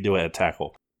theory, do it at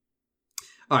tackle.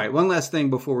 All right. One last thing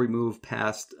before we move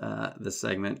past this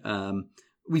segment.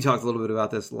 We talked a little bit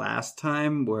about this last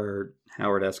time where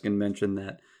Howard Eskin mentioned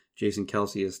that Jason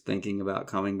Kelce is thinking about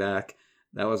coming back.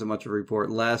 That wasn't much of a report.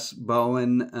 Les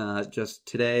Bowen, just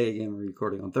today, again, we're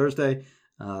recording on Thursday,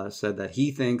 said that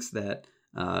he thinks that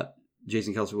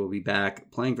Jason Kelce will be back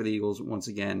playing for the Eagles once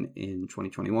again in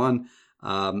 2021.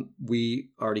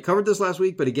 We already covered this last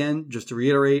week, but again, just to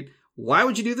reiterate, why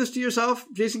would you do this to yourself,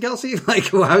 Jason Kelce? Like,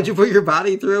 why would you put your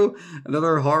body through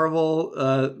another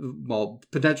horrible,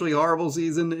 potentially horrible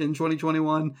season in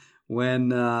 2021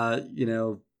 when,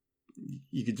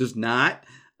 you could just not?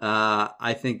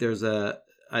 I think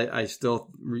I still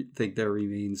think there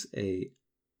remains a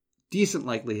decent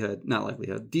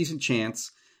decent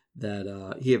chance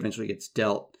that he eventually gets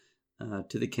dealt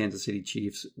to the Kansas City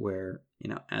Chiefs, where,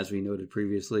 as we noted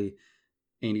previously,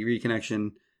 Andy Reid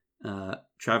connection,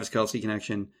 Travis Kelce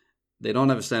connection, they don't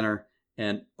have a center,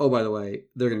 and oh, by the way,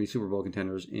 they're going to be Super Bowl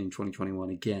contenders in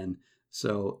 2021 again.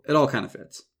 So it all kind of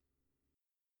fits.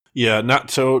 Yeah, I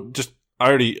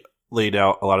already laid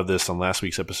out a lot of this on last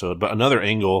week's episode, but another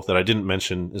angle that I didn't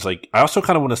mention is like, I also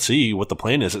kind of want to see what the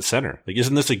plan is at center. Like,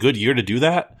 isn't this a good year to do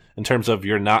that in terms of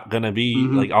you're not going to be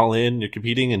like all in, you're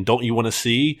competing, and don't you want to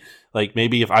see like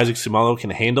maybe if Isaac Seumalo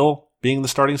can handle being the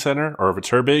starting center, or if it's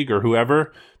Herbig or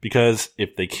whoever, because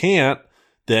if they can't,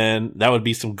 then that would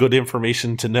be some good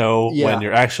information to know when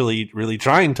you're actually really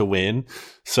trying to win.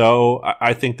 So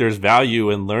I think there's value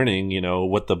in learning,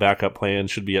 what the backup plan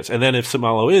should be. And then if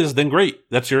Seumalo is, then great.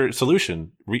 That's your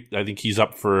solution. I think he's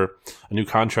up for a new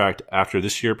contract after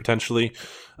this year, potentially.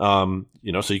 So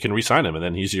you can re-sign him, and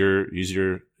then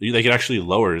they could actually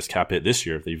lower his cap hit this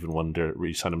year if they even wanted to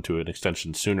re-sign him to an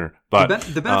extension sooner. But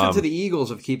the benefit to the Eagles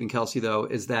of keeping Kelce, though,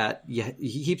 is that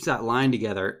he keeps that line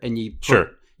together, and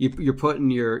you're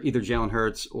putting your either Jalen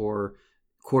Hurts or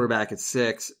quarterback at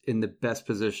 6 in the best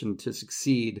position to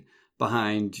succeed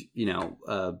behind,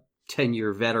 a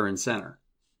 10-year veteran center.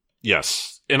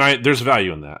 Yes. And there's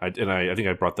value in that. I think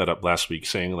I brought that up last week,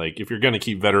 saying like, if you're going to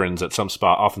keep veterans at some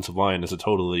spot, offensive line is a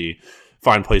totally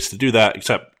fine place to do that,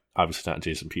 except obviously not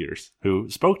Jason Peters, who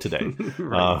spoke today.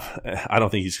 Right. I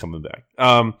don't think he's coming back.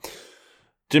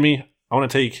 Jimmy, I want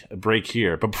to take a break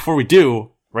here, but before we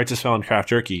do, Righteous Felon Craft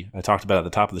Jerky, I talked about it at the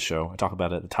top of the show. I talk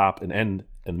about it at the top and end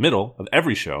and middle of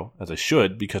every show, as I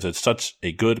should, because it's such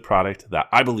a good product that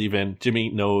I believe in. Jimmy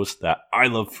knows that I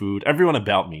love food. Everyone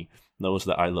about me knows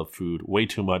that I love food way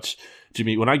too much.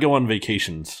 Jimmy, when I go on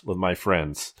vacations with my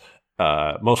friends,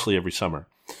 mostly every summer,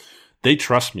 they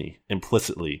trust me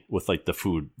implicitly with like the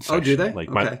food section. Oh, do they? Like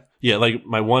okay.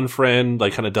 My one friend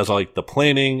like kind of does all like the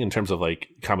planning in terms of like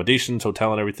accommodations,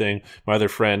 hotel and everything. My other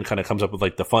friend kind of comes up with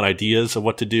like the fun ideas of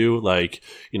what to do, like,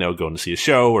 going to see a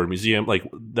show or a museum, like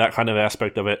that kind of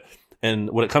aspect of it.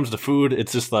 And when it comes to food,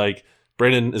 it's just like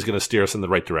Brandon is going to steer us in the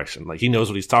right direction. Like, he knows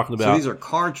what he's talking about. So these are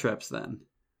car trips then?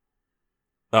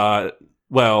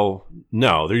 Well,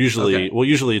 no, they're usually,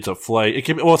 usually it's a flight. It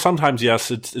can, sometimes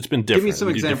yes, it's been different. Give me some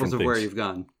examples of where you've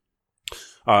gone.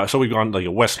 So we've gone like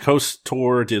a West Coast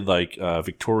tour, did like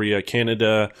Victoria,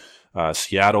 Canada,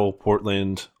 Seattle,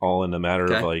 Portland, all in a matter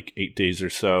of like 8 days or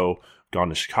so. Gone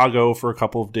to Chicago for a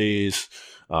couple of days.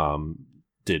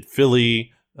 Did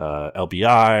Philly,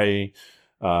 LBI.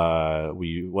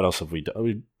 What else have we done?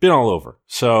 We've been all over.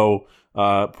 So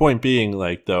point being,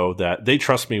 like, though, that they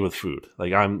trust me with food.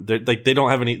 Like they don't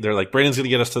have any. They're like, Brandon's going to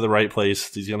get us to the right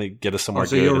place. He's going to get us somewhere.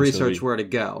 So good. you'll research where to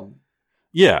go.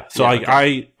 Yeah, so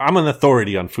I'm an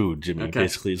authority on food, Jimmy.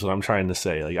 Basically, is what I'm trying to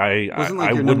say. Like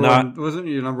I would not. Wasn't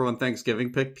your number one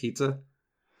Thanksgiving pick pizza?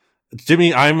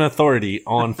 Jimmy, I'm an authority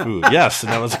on food. Yes,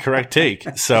 and that was a correct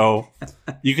take. So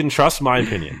you can trust my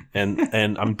opinion,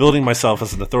 and I'm building myself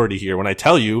as an authority here when I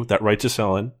tell you that Right to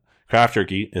Sellin' Craft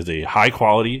Jerky is a high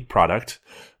quality product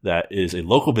that is a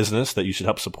local business that you should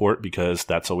help support, because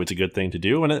that's always a good thing to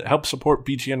do. And it helps support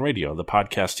BGN Radio, the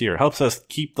podcast here. It helps us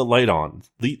keep the light on.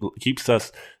 Keeps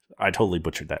us, I totally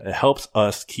butchered that. It helps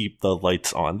us keep the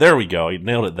lights on. There we go. You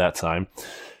nailed it that time.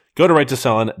 Go to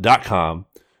righttosellin.com.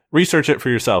 Research it for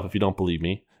yourself if you don't believe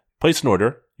me. Place an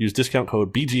order. Use discount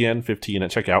code BGN15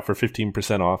 at checkout for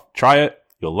 15% off. Try it.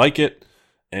 You'll like it.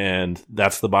 And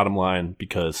that's the bottom line,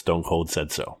 because Stone Cold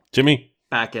said so. Jimmy?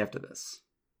 Back after this.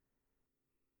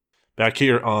 Back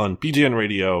here on BGN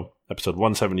Radio, episode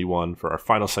 171 for our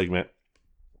final segment,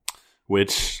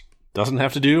 which doesn't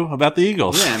have to do about the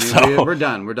Eagles. Yeah, I mean, we're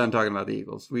done. We're done talking about the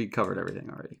Eagles. We covered everything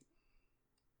already.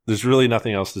 There's really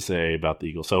nothing else to say about the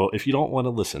Eagles. So if you don't want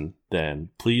to listen, then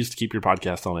please keep your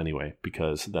podcast on anyway,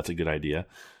 because that's a good idea.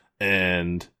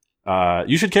 And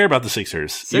you should care about the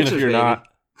Sixers even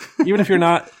if you're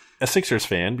not a Sixers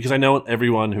fan, because I know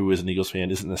everyone who is an Eagles fan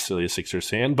isn't necessarily a Sixers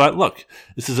fan. But look,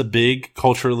 this is a big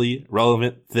culturally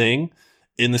relevant thing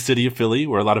in the city of Philly,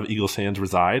 where a lot of Eagles fans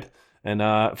reside.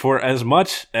 And for as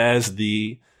much as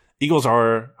the Eagles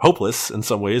are hopeless in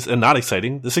some ways and not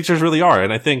exciting, the Sixers really are.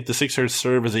 And I think the Sixers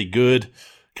serve as a good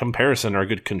comparison, or a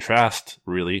good contrast,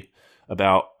 really,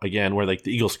 about, again, where like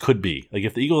the Eagles could be. Like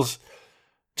if the Eagles,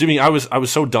 Jimmy, I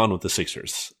was so done with the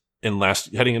Sixers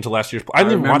heading into last year's. I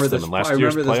didn't even watch them in last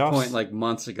year's playoffs. I remember this point like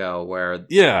months ago where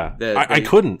I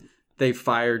couldn't. They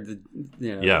fired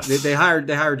yes. They hired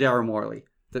Daryl Morley.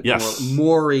 Yes,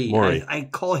 Morey. I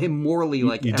call him Morley.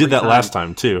 Like you did that last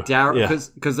time too.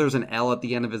 Because there's an L at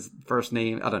the end of his first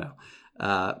name. I don't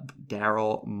know.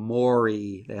 Daryl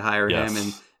Morey. They hired him,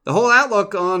 and the whole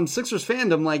outlook on Sixers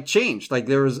fandom like changed. Like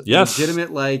there was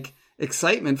legitimate like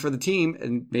excitement for the team,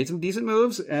 and made some decent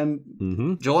moves.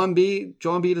 And Joel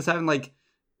Embiid is having like,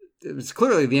 it's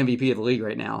clearly the MVP of the league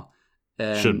right now.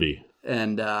 And, should be.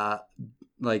 And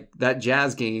like that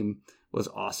Jazz game was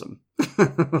awesome.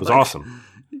 It was awesome.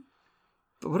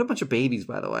 But what a bunch of babies,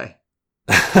 by the way.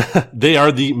 They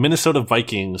are the Minnesota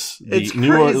Vikings, the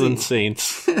New Orleans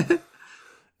Saints.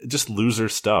 Just loser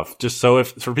stuff. Just so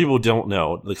for people who don't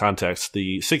know the context,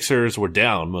 the Sixers were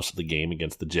down most of the game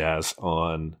against the Jazz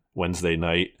on Wednesday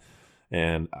night.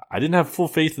 And I didn't have full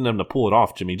faith in them to pull it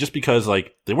off, Jimmy, just because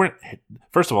like they weren't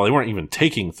even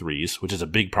taking threes, which is a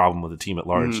big problem with the team at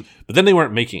large. But then they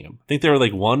weren't making them. I think they were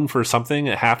like 1 for something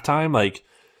at halftime. Like,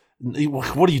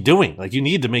 what are you doing? Like, you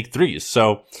need to make threes.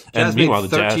 So, and meanwhile,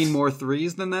 made the 13 Jazz more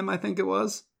threes than them, I think it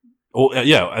was. Oh,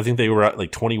 yeah. I think they were at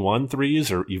like 21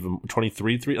 threes or even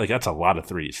 23 threes. Like, that's a lot of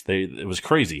threes. It was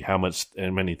crazy how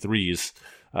many threes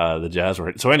the Jazz were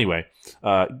hitting. So anyway,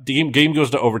 the game goes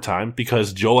to overtime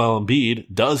because Joel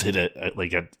Embiid does hit a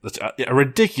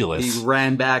ridiculous. He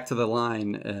ran back to the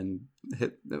line and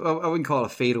hit. I wouldn't call it a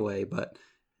fadeaway, but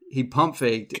he pump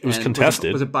faked. It was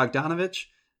contested. Was it Bogdanovich?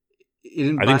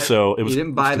 I think so. He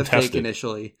didn't buy the fake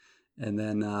initially, and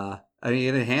then he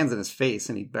had hands in his face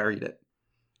and he buried it.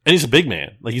 And he's a big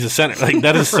man. Like, he's a center. Like,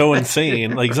 that is so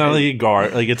insane. Like, he's not like a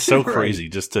guard. Like, it's so crazy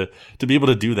just to be able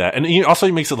to do that. And he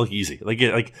makes it look easy.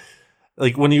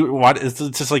 Like when you watch, it's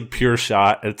just like pure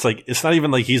shot. It's like, it's not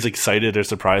even like he's excited or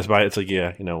surprised by it. It's like,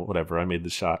 yeah, whatever. I made the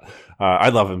shot. I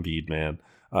love Embiid, man.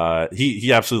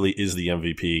 He absolutely is the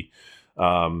MVP.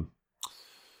 And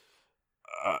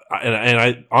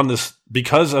I on this,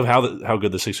 because of how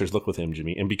good the Sixers look with him,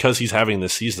 Jimmy, and because he's having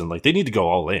this season, like, they need to go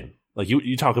all in. Like,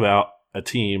 you talk about a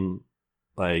team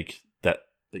like that.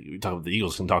 You talk about the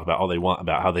Eagles can talk about all they want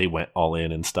about how they went all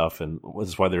in and stuff, and this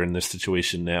is why they're in this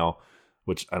situation now,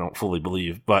 which I don't fully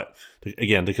believe. But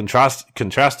again, to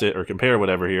contrast it or compare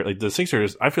whatever here, like the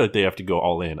Sixers, I feel like they have to go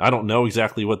all in. I don't know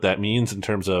exactly what that means in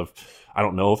terms of, I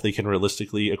don't know if they can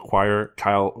realistically acquire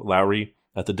Kyle Lowry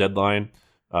at the deadline.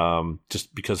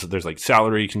 Just because there's like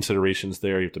salary considerations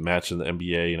there, you have to match in the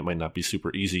NBA, and it might not be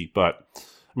super easy. But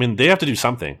I mean, they have to do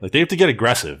something. Like, they have to get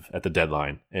aggressive at the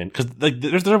deadline, and because like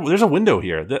there's a window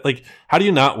here. That, like, how do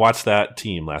you not watch that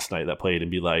team last night that played and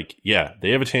be like, yeah, they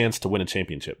have a chance to win a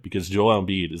championship because Joel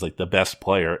Embiid is like the best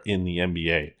player in the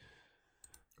NBA.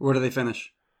 Where do they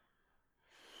finish?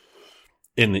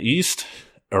 In the East,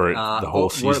 or the whole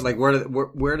season?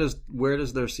 Where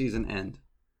does their season end?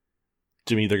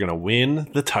 Jimmy, they're going to win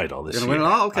the title this year. They're going to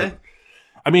win it all? Okay.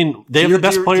 I mean, they have the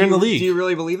best player in the league. Do you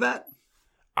really believe that?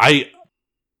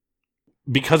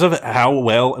 Because of how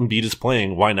well Embiid is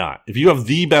playing, why not? If you have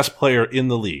the best player in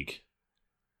the league,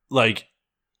 like,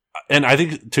 and I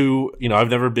think I've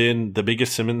never been the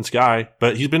biggest Simmons guy,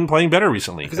 but he's been playing better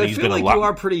recently. Because I feel like you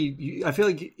are pretty. I feel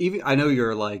like I know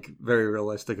you're like very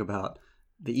realistic about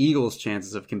the Eagles'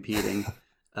 chances of competing.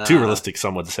 Too realistic,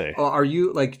 some would say. Are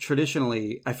you like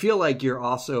traditionally? I feel like you're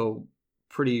also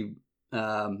pretty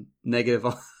negative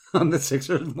on the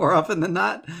Sixers more often than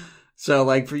not. So,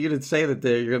 like, for you to say that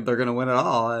they're going to win it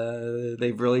all,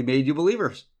 they've really made you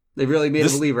believers. They've really made a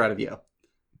believer out of you.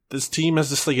 This team has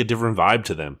just like a different vibe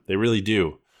to them. They really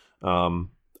do.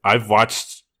 I've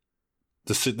watched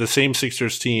the same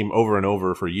Sixers team over and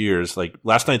over for years. Like,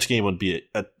 last night's game would be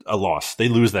a loss. They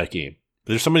lose that game.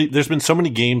 There's been so many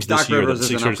games this year that the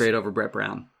Sixers... is an upgrade over Brett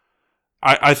Brown.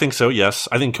 I think so, yes.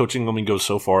 I think coaching only goes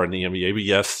so far in the NBA, but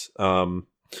yes.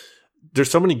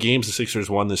 There's so many games the Sixers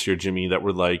won this year, Jimmy, that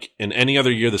were like, in any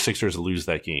other year, the Sixers lose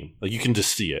that game. Like, you can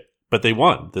just see it. But they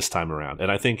won this time around.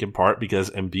 And I think in part because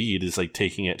Embiid is like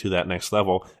taking it to that next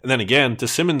level. And then again, to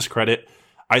Simmons' credit,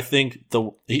 I think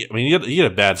he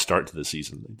had a bad start to the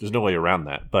season. There's no way around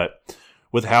that. But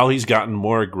with how he's gotten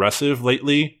more aggressive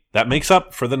lately, that makes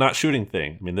up for the not shooting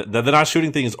thing. I mean, the not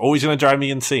shooting thing is always going to drive me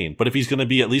insane. But if he's going to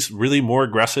be at least really more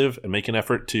aggressive and make an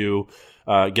effort to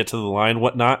get to the line,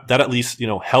 whatnot, that at least,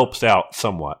 helps out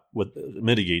somewhat with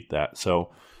mitigate that.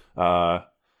 So,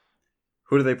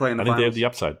 who do they play in the finals? I think they have the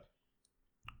upside.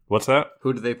 What's that?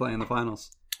 Who do they play in the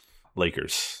finals?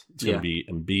 Lakers. It's going to be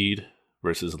Embiid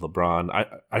versus LeBron.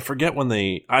 I forget when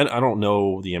I don't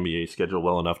know the NBA schedule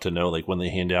well enough to know like when they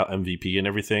hand out MVP and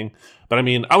everything. But I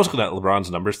mean, I was looking at LeBron's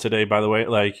numbers today, by the way.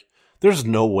 Like, there's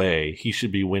no way he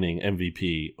should be winning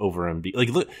MVP over Embiid. Like,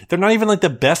 look, they're not even like the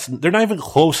best. They're not even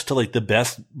close to like the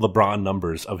best LeBron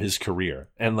numbers of his career.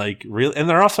 And like, and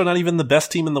they're also not even the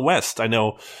best team in the West. I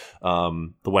know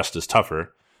the West is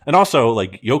tougher. And also,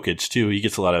 like, Jokic, too, he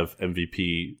gets a lot of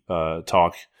MVP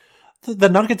talk. The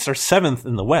Nuggets are 7th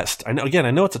in the West. I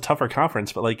know it's a tougher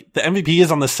conference, but, like, the MVP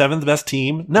is on the 7th best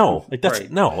team? No. Like,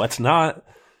 that's not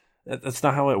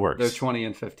how it works. They're 20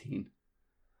 and 15.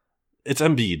 It's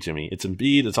Embiid, Jimmy. It's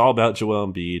Embiid. It's all about Joel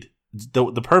Embiid.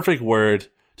 The perfect word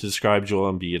to describe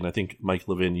Joel Embiid, and I think Mike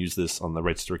Levin used this on the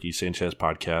Rights to Ricky Sanchez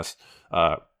podcast,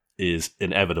 is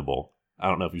inevitable. I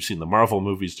don't know if you've seen the Marvel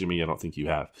movies, Jimmy. I don't think you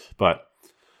have. But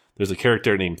there's a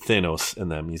character named Thanos in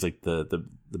them. He's like the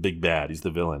big bad. He's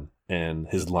the villain. And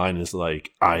his line is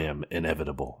like, I am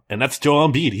inevitable. And that's Joel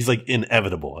Embiid. He's like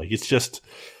inevitable. Like, it's just,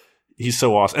 he's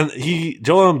so awesome. And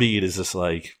Joel Embiid is just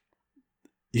like,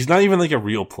 he's not even like a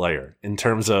real player in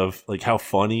terms of like how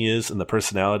fun he is and the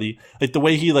personality. Like the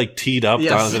way he like teed up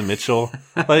Donovan Mitchell.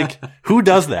 Like, who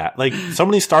does that? Like, so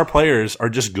many star players are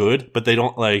just good, but they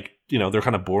don't like, they're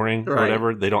kind of boring or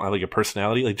whatever. They don't have like a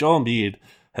personality. Like Joel Embiid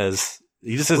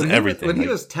he just has everything. When he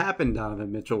was tapping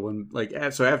Donovan Mitchell,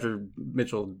 after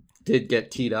Mitchell did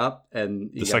get teed up and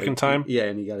the second time,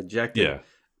 and he got ejected.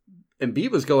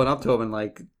 Embiid was going up to him and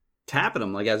like tapping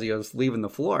him like as he was leaving the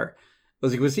floor.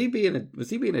 Was he being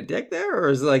a dick there, or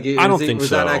is it like I don't think was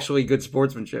so. That actually good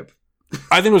sportsmanship?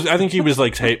 I think he was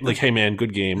like, hey man,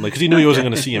 good game. Like, because he knew he wasn't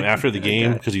going to see him after the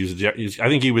game because I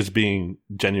think he was being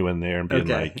genuine there and being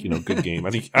like, good game.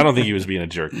 I don't think he was being a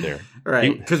jerk there.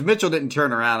 Right. Because Mitchell didn't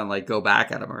turn around and like go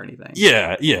back at him or anything.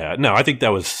 Yeah. No, I think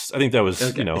that was,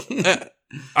 okay.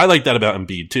 I like that about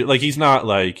Embiid too. Like, he's not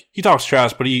like, he talks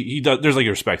trash, but he does, there's like a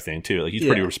respect thing too. Like, he's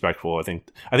pretty respectful. I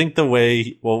think the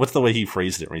way, what's the way he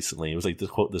phrased it recently? It was like this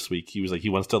quote this week. He was like, he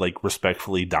wants to like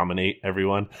respectfully dominate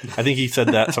everyone. I think he said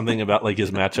that something about like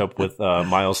his matchup with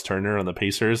Miles Turner on the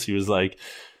Pacers. He's like,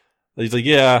 that's a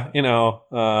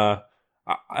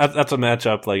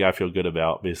matchup like I feel good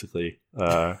about, basically.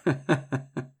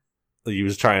 He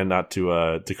was trying not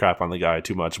to crap on the guy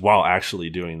too much while actually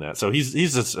doing that. So he's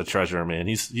just a treasure, man.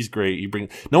 He's great.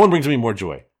 No one brings me more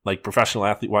joy. Like, professional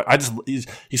athlete.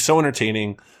 He's so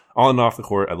entertaining on and off the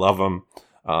court. I love him.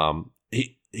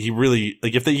 He really,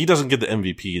 like, if he doesn't get the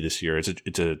MVP this year,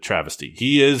 it's a travesty.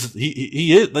 He is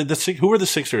like who are the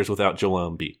Sixers without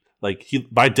Joel Embiid? Like,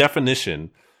 by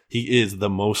definition, he is the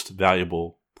most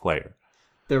valuable player.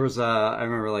 There was I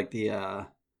remember like the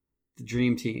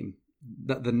dream team.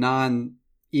 The non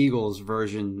Eagles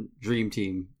version dream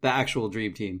team, the actual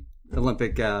dream team,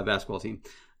 Olympic basketball team.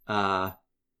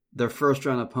 Their first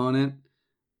round opponent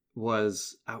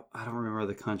was, I don't remember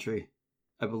the country.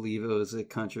 I believe it was a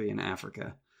country in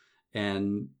Africa.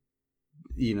 And,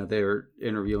 they were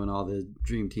interviewing all the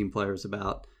dream team players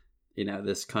about,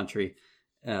 this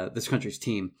country's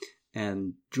team.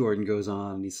 And Jordan goes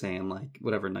on and he's saying like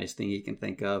whatever nice thing he can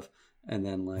think of. And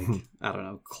then like, I don't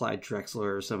know, Clyde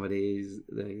Drexler or somebody,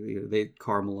 they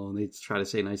Karl Malone, they try to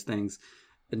say nice things.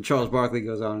 And Charles Barkley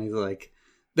goes on and he's like,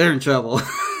 they're in trouble.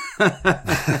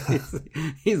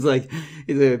 he's like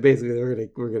basically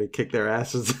we're gonna kick their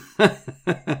asses. I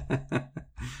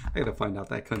gotta find out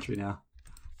that country now.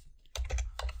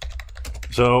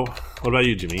 So what about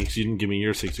you, Jimmy? Because you didn't give me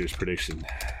your Sixers prediction.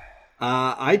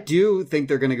 I do think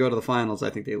they're gonna go to the finals.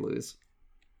 I think they lose.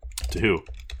 To who?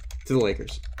 To the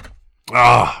Lakers.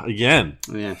 Again.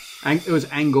 Yeah. It was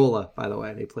Angola, by the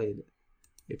way. They played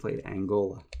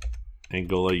Angola.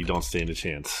 Angola, you don't stand a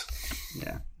chance.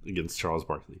 Yeah. Against Charles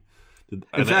Barkley.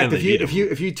 In fact,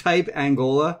 if you type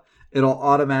Angola, it'll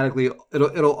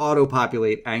auto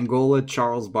populate Angola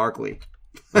Charles Barkley.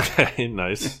 Okay,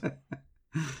 nice.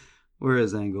 Where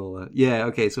is Angola? Yeah,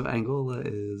 okay, so Angola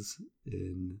is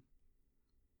in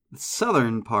the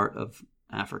southern part of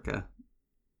Africa,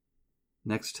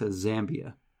 next to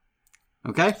Zambia.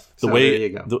 Okay, there you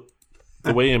go.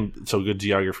 The way so good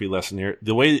geography lesson here.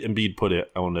 The way Embiid put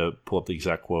it, I want to pull up the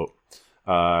exact quote.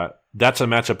 That's a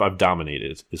matchup I've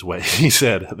dominated, is what he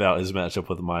said about his matchup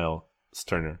with Miles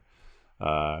Turner.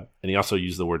 And he also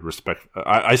used the word respect.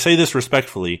 I say this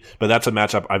respectfully, but that's a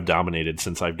matchup I've dominated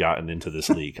since I've gotten into this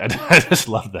league. I just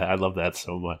love that. I love that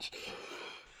so much.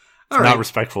 It's not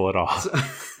respectful at all.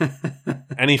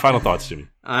 Any final thoughts, Jimmy?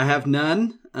 I have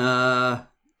none.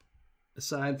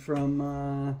 Aside from...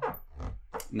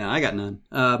 no, I got none.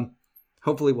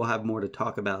 Hopefully we'll have more to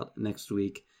talk about next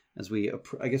week as we...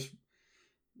 I guess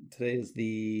today is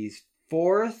the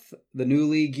 4th. The new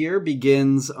league year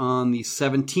begins on the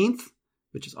 17th,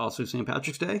 which is also St.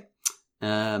 Patrick's Day.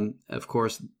 Of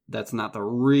course, that's not the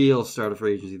real start of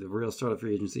free agency. The real start of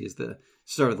free agency is the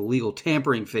start of the legal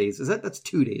tampering phase. That's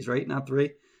 2 days, right? Not 3?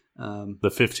 The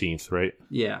 15th, right?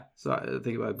 Yeah. So I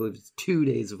believe it's 2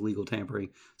 days of legal tampering.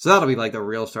 So that'll be like the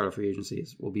real start of free agency.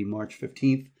 Will be March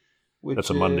 15th.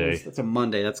 That's a Monday. That's a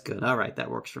Monday. That's good. All right.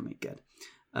 That works for me. Good.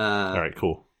 All right,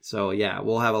 cool. So yeah,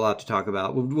 we'll have a lot to talk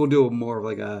about. We'll do more of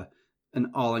like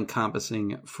an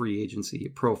all-encompassing free agency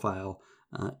profile.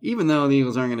 Even though the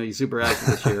Eagles aren't going to be super active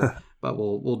this year, but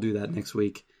we'll do that next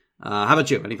week. How about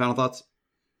you? Any final thoughts?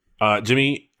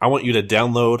 Jimmy, I want you to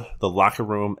download the Locker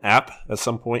Room app at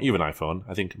some point. You have an iPhone.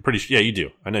 I'm pretty sure. Yeah, you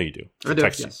do. I know you do. I do,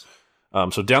 yes.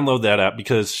 So download that app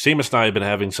because Seamus and I have been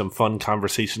having some fun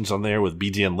conversations on there with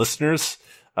BGN listeners.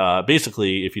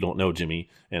 Basically, if you don't know, Jimmy,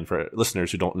 and for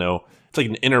listeners who don't know, it's like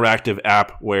an interactive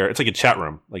app where it's like a chat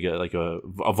room, like a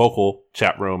vocal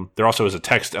chat room. There also is a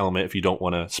text element if you don't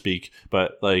want to speak.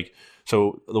 But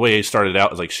so the way it started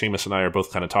out is like Seamus and I are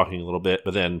both kind of talking a little bit,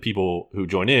 but then people who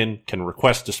join in can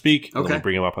request to speak. And then we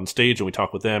bring them up on stage and we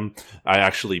talk with them. I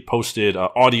actually posted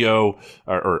audio,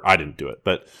 or I didn't do it,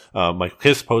 but Michael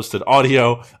Kiss posted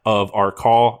audio of our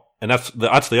call. And that's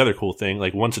the other cool thing.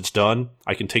 Like once it's done,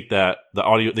 I can take the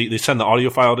audio. They send the audio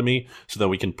file to me so that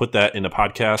we can put that in a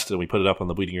podcast and we put it up on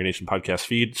the Bleeding Your Nation podcast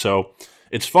feed. So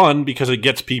it's fun because it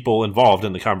gets people involved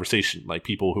in the conversation, like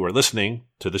people who are listening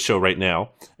to the show right now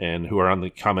and who are on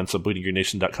the comments of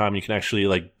bleedingyournation.com. You can actually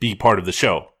like be part of the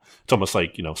show. It's almost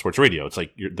like, sports radio. It's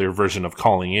like their version of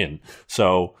calling in.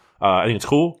 So I think it's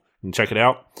cool. And check it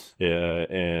out.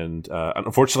 And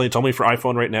unfortunately, it's only for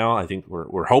iPhone right now. I think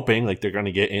we're hoping like they're going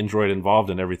to get Android involved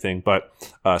and everything. But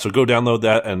so go download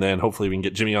that, and then hopefully we can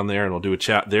get Jimmy on there, and we'll do a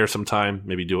chat there sometime.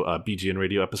 Maybe do a BGN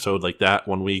radio episode like that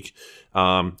one week.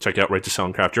 Check out Right to Sell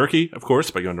and Craft Jerky, of course,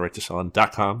 by going to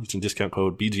righttoselling.com using discount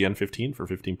code BGN15 for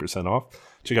 15% off.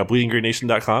 Check out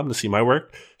bleedinggreennation.com to see my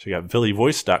work. Check out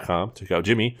phillyvoice.com. Check out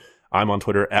Jimmy. I'm on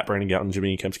Twitter at Brandon Gouton.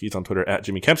 Jimmy Kempski is on Twitter at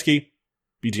Jimmy Kempski.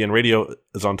 BGN Radio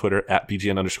is on Twitter at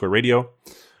BGN_radio.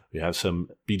 We have some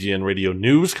BGN Radio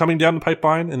news coming down the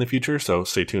pipeline in the future, so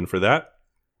stay tuned for that.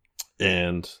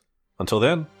 And until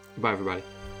then, goodbye, everybody.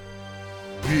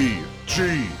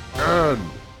 BGN.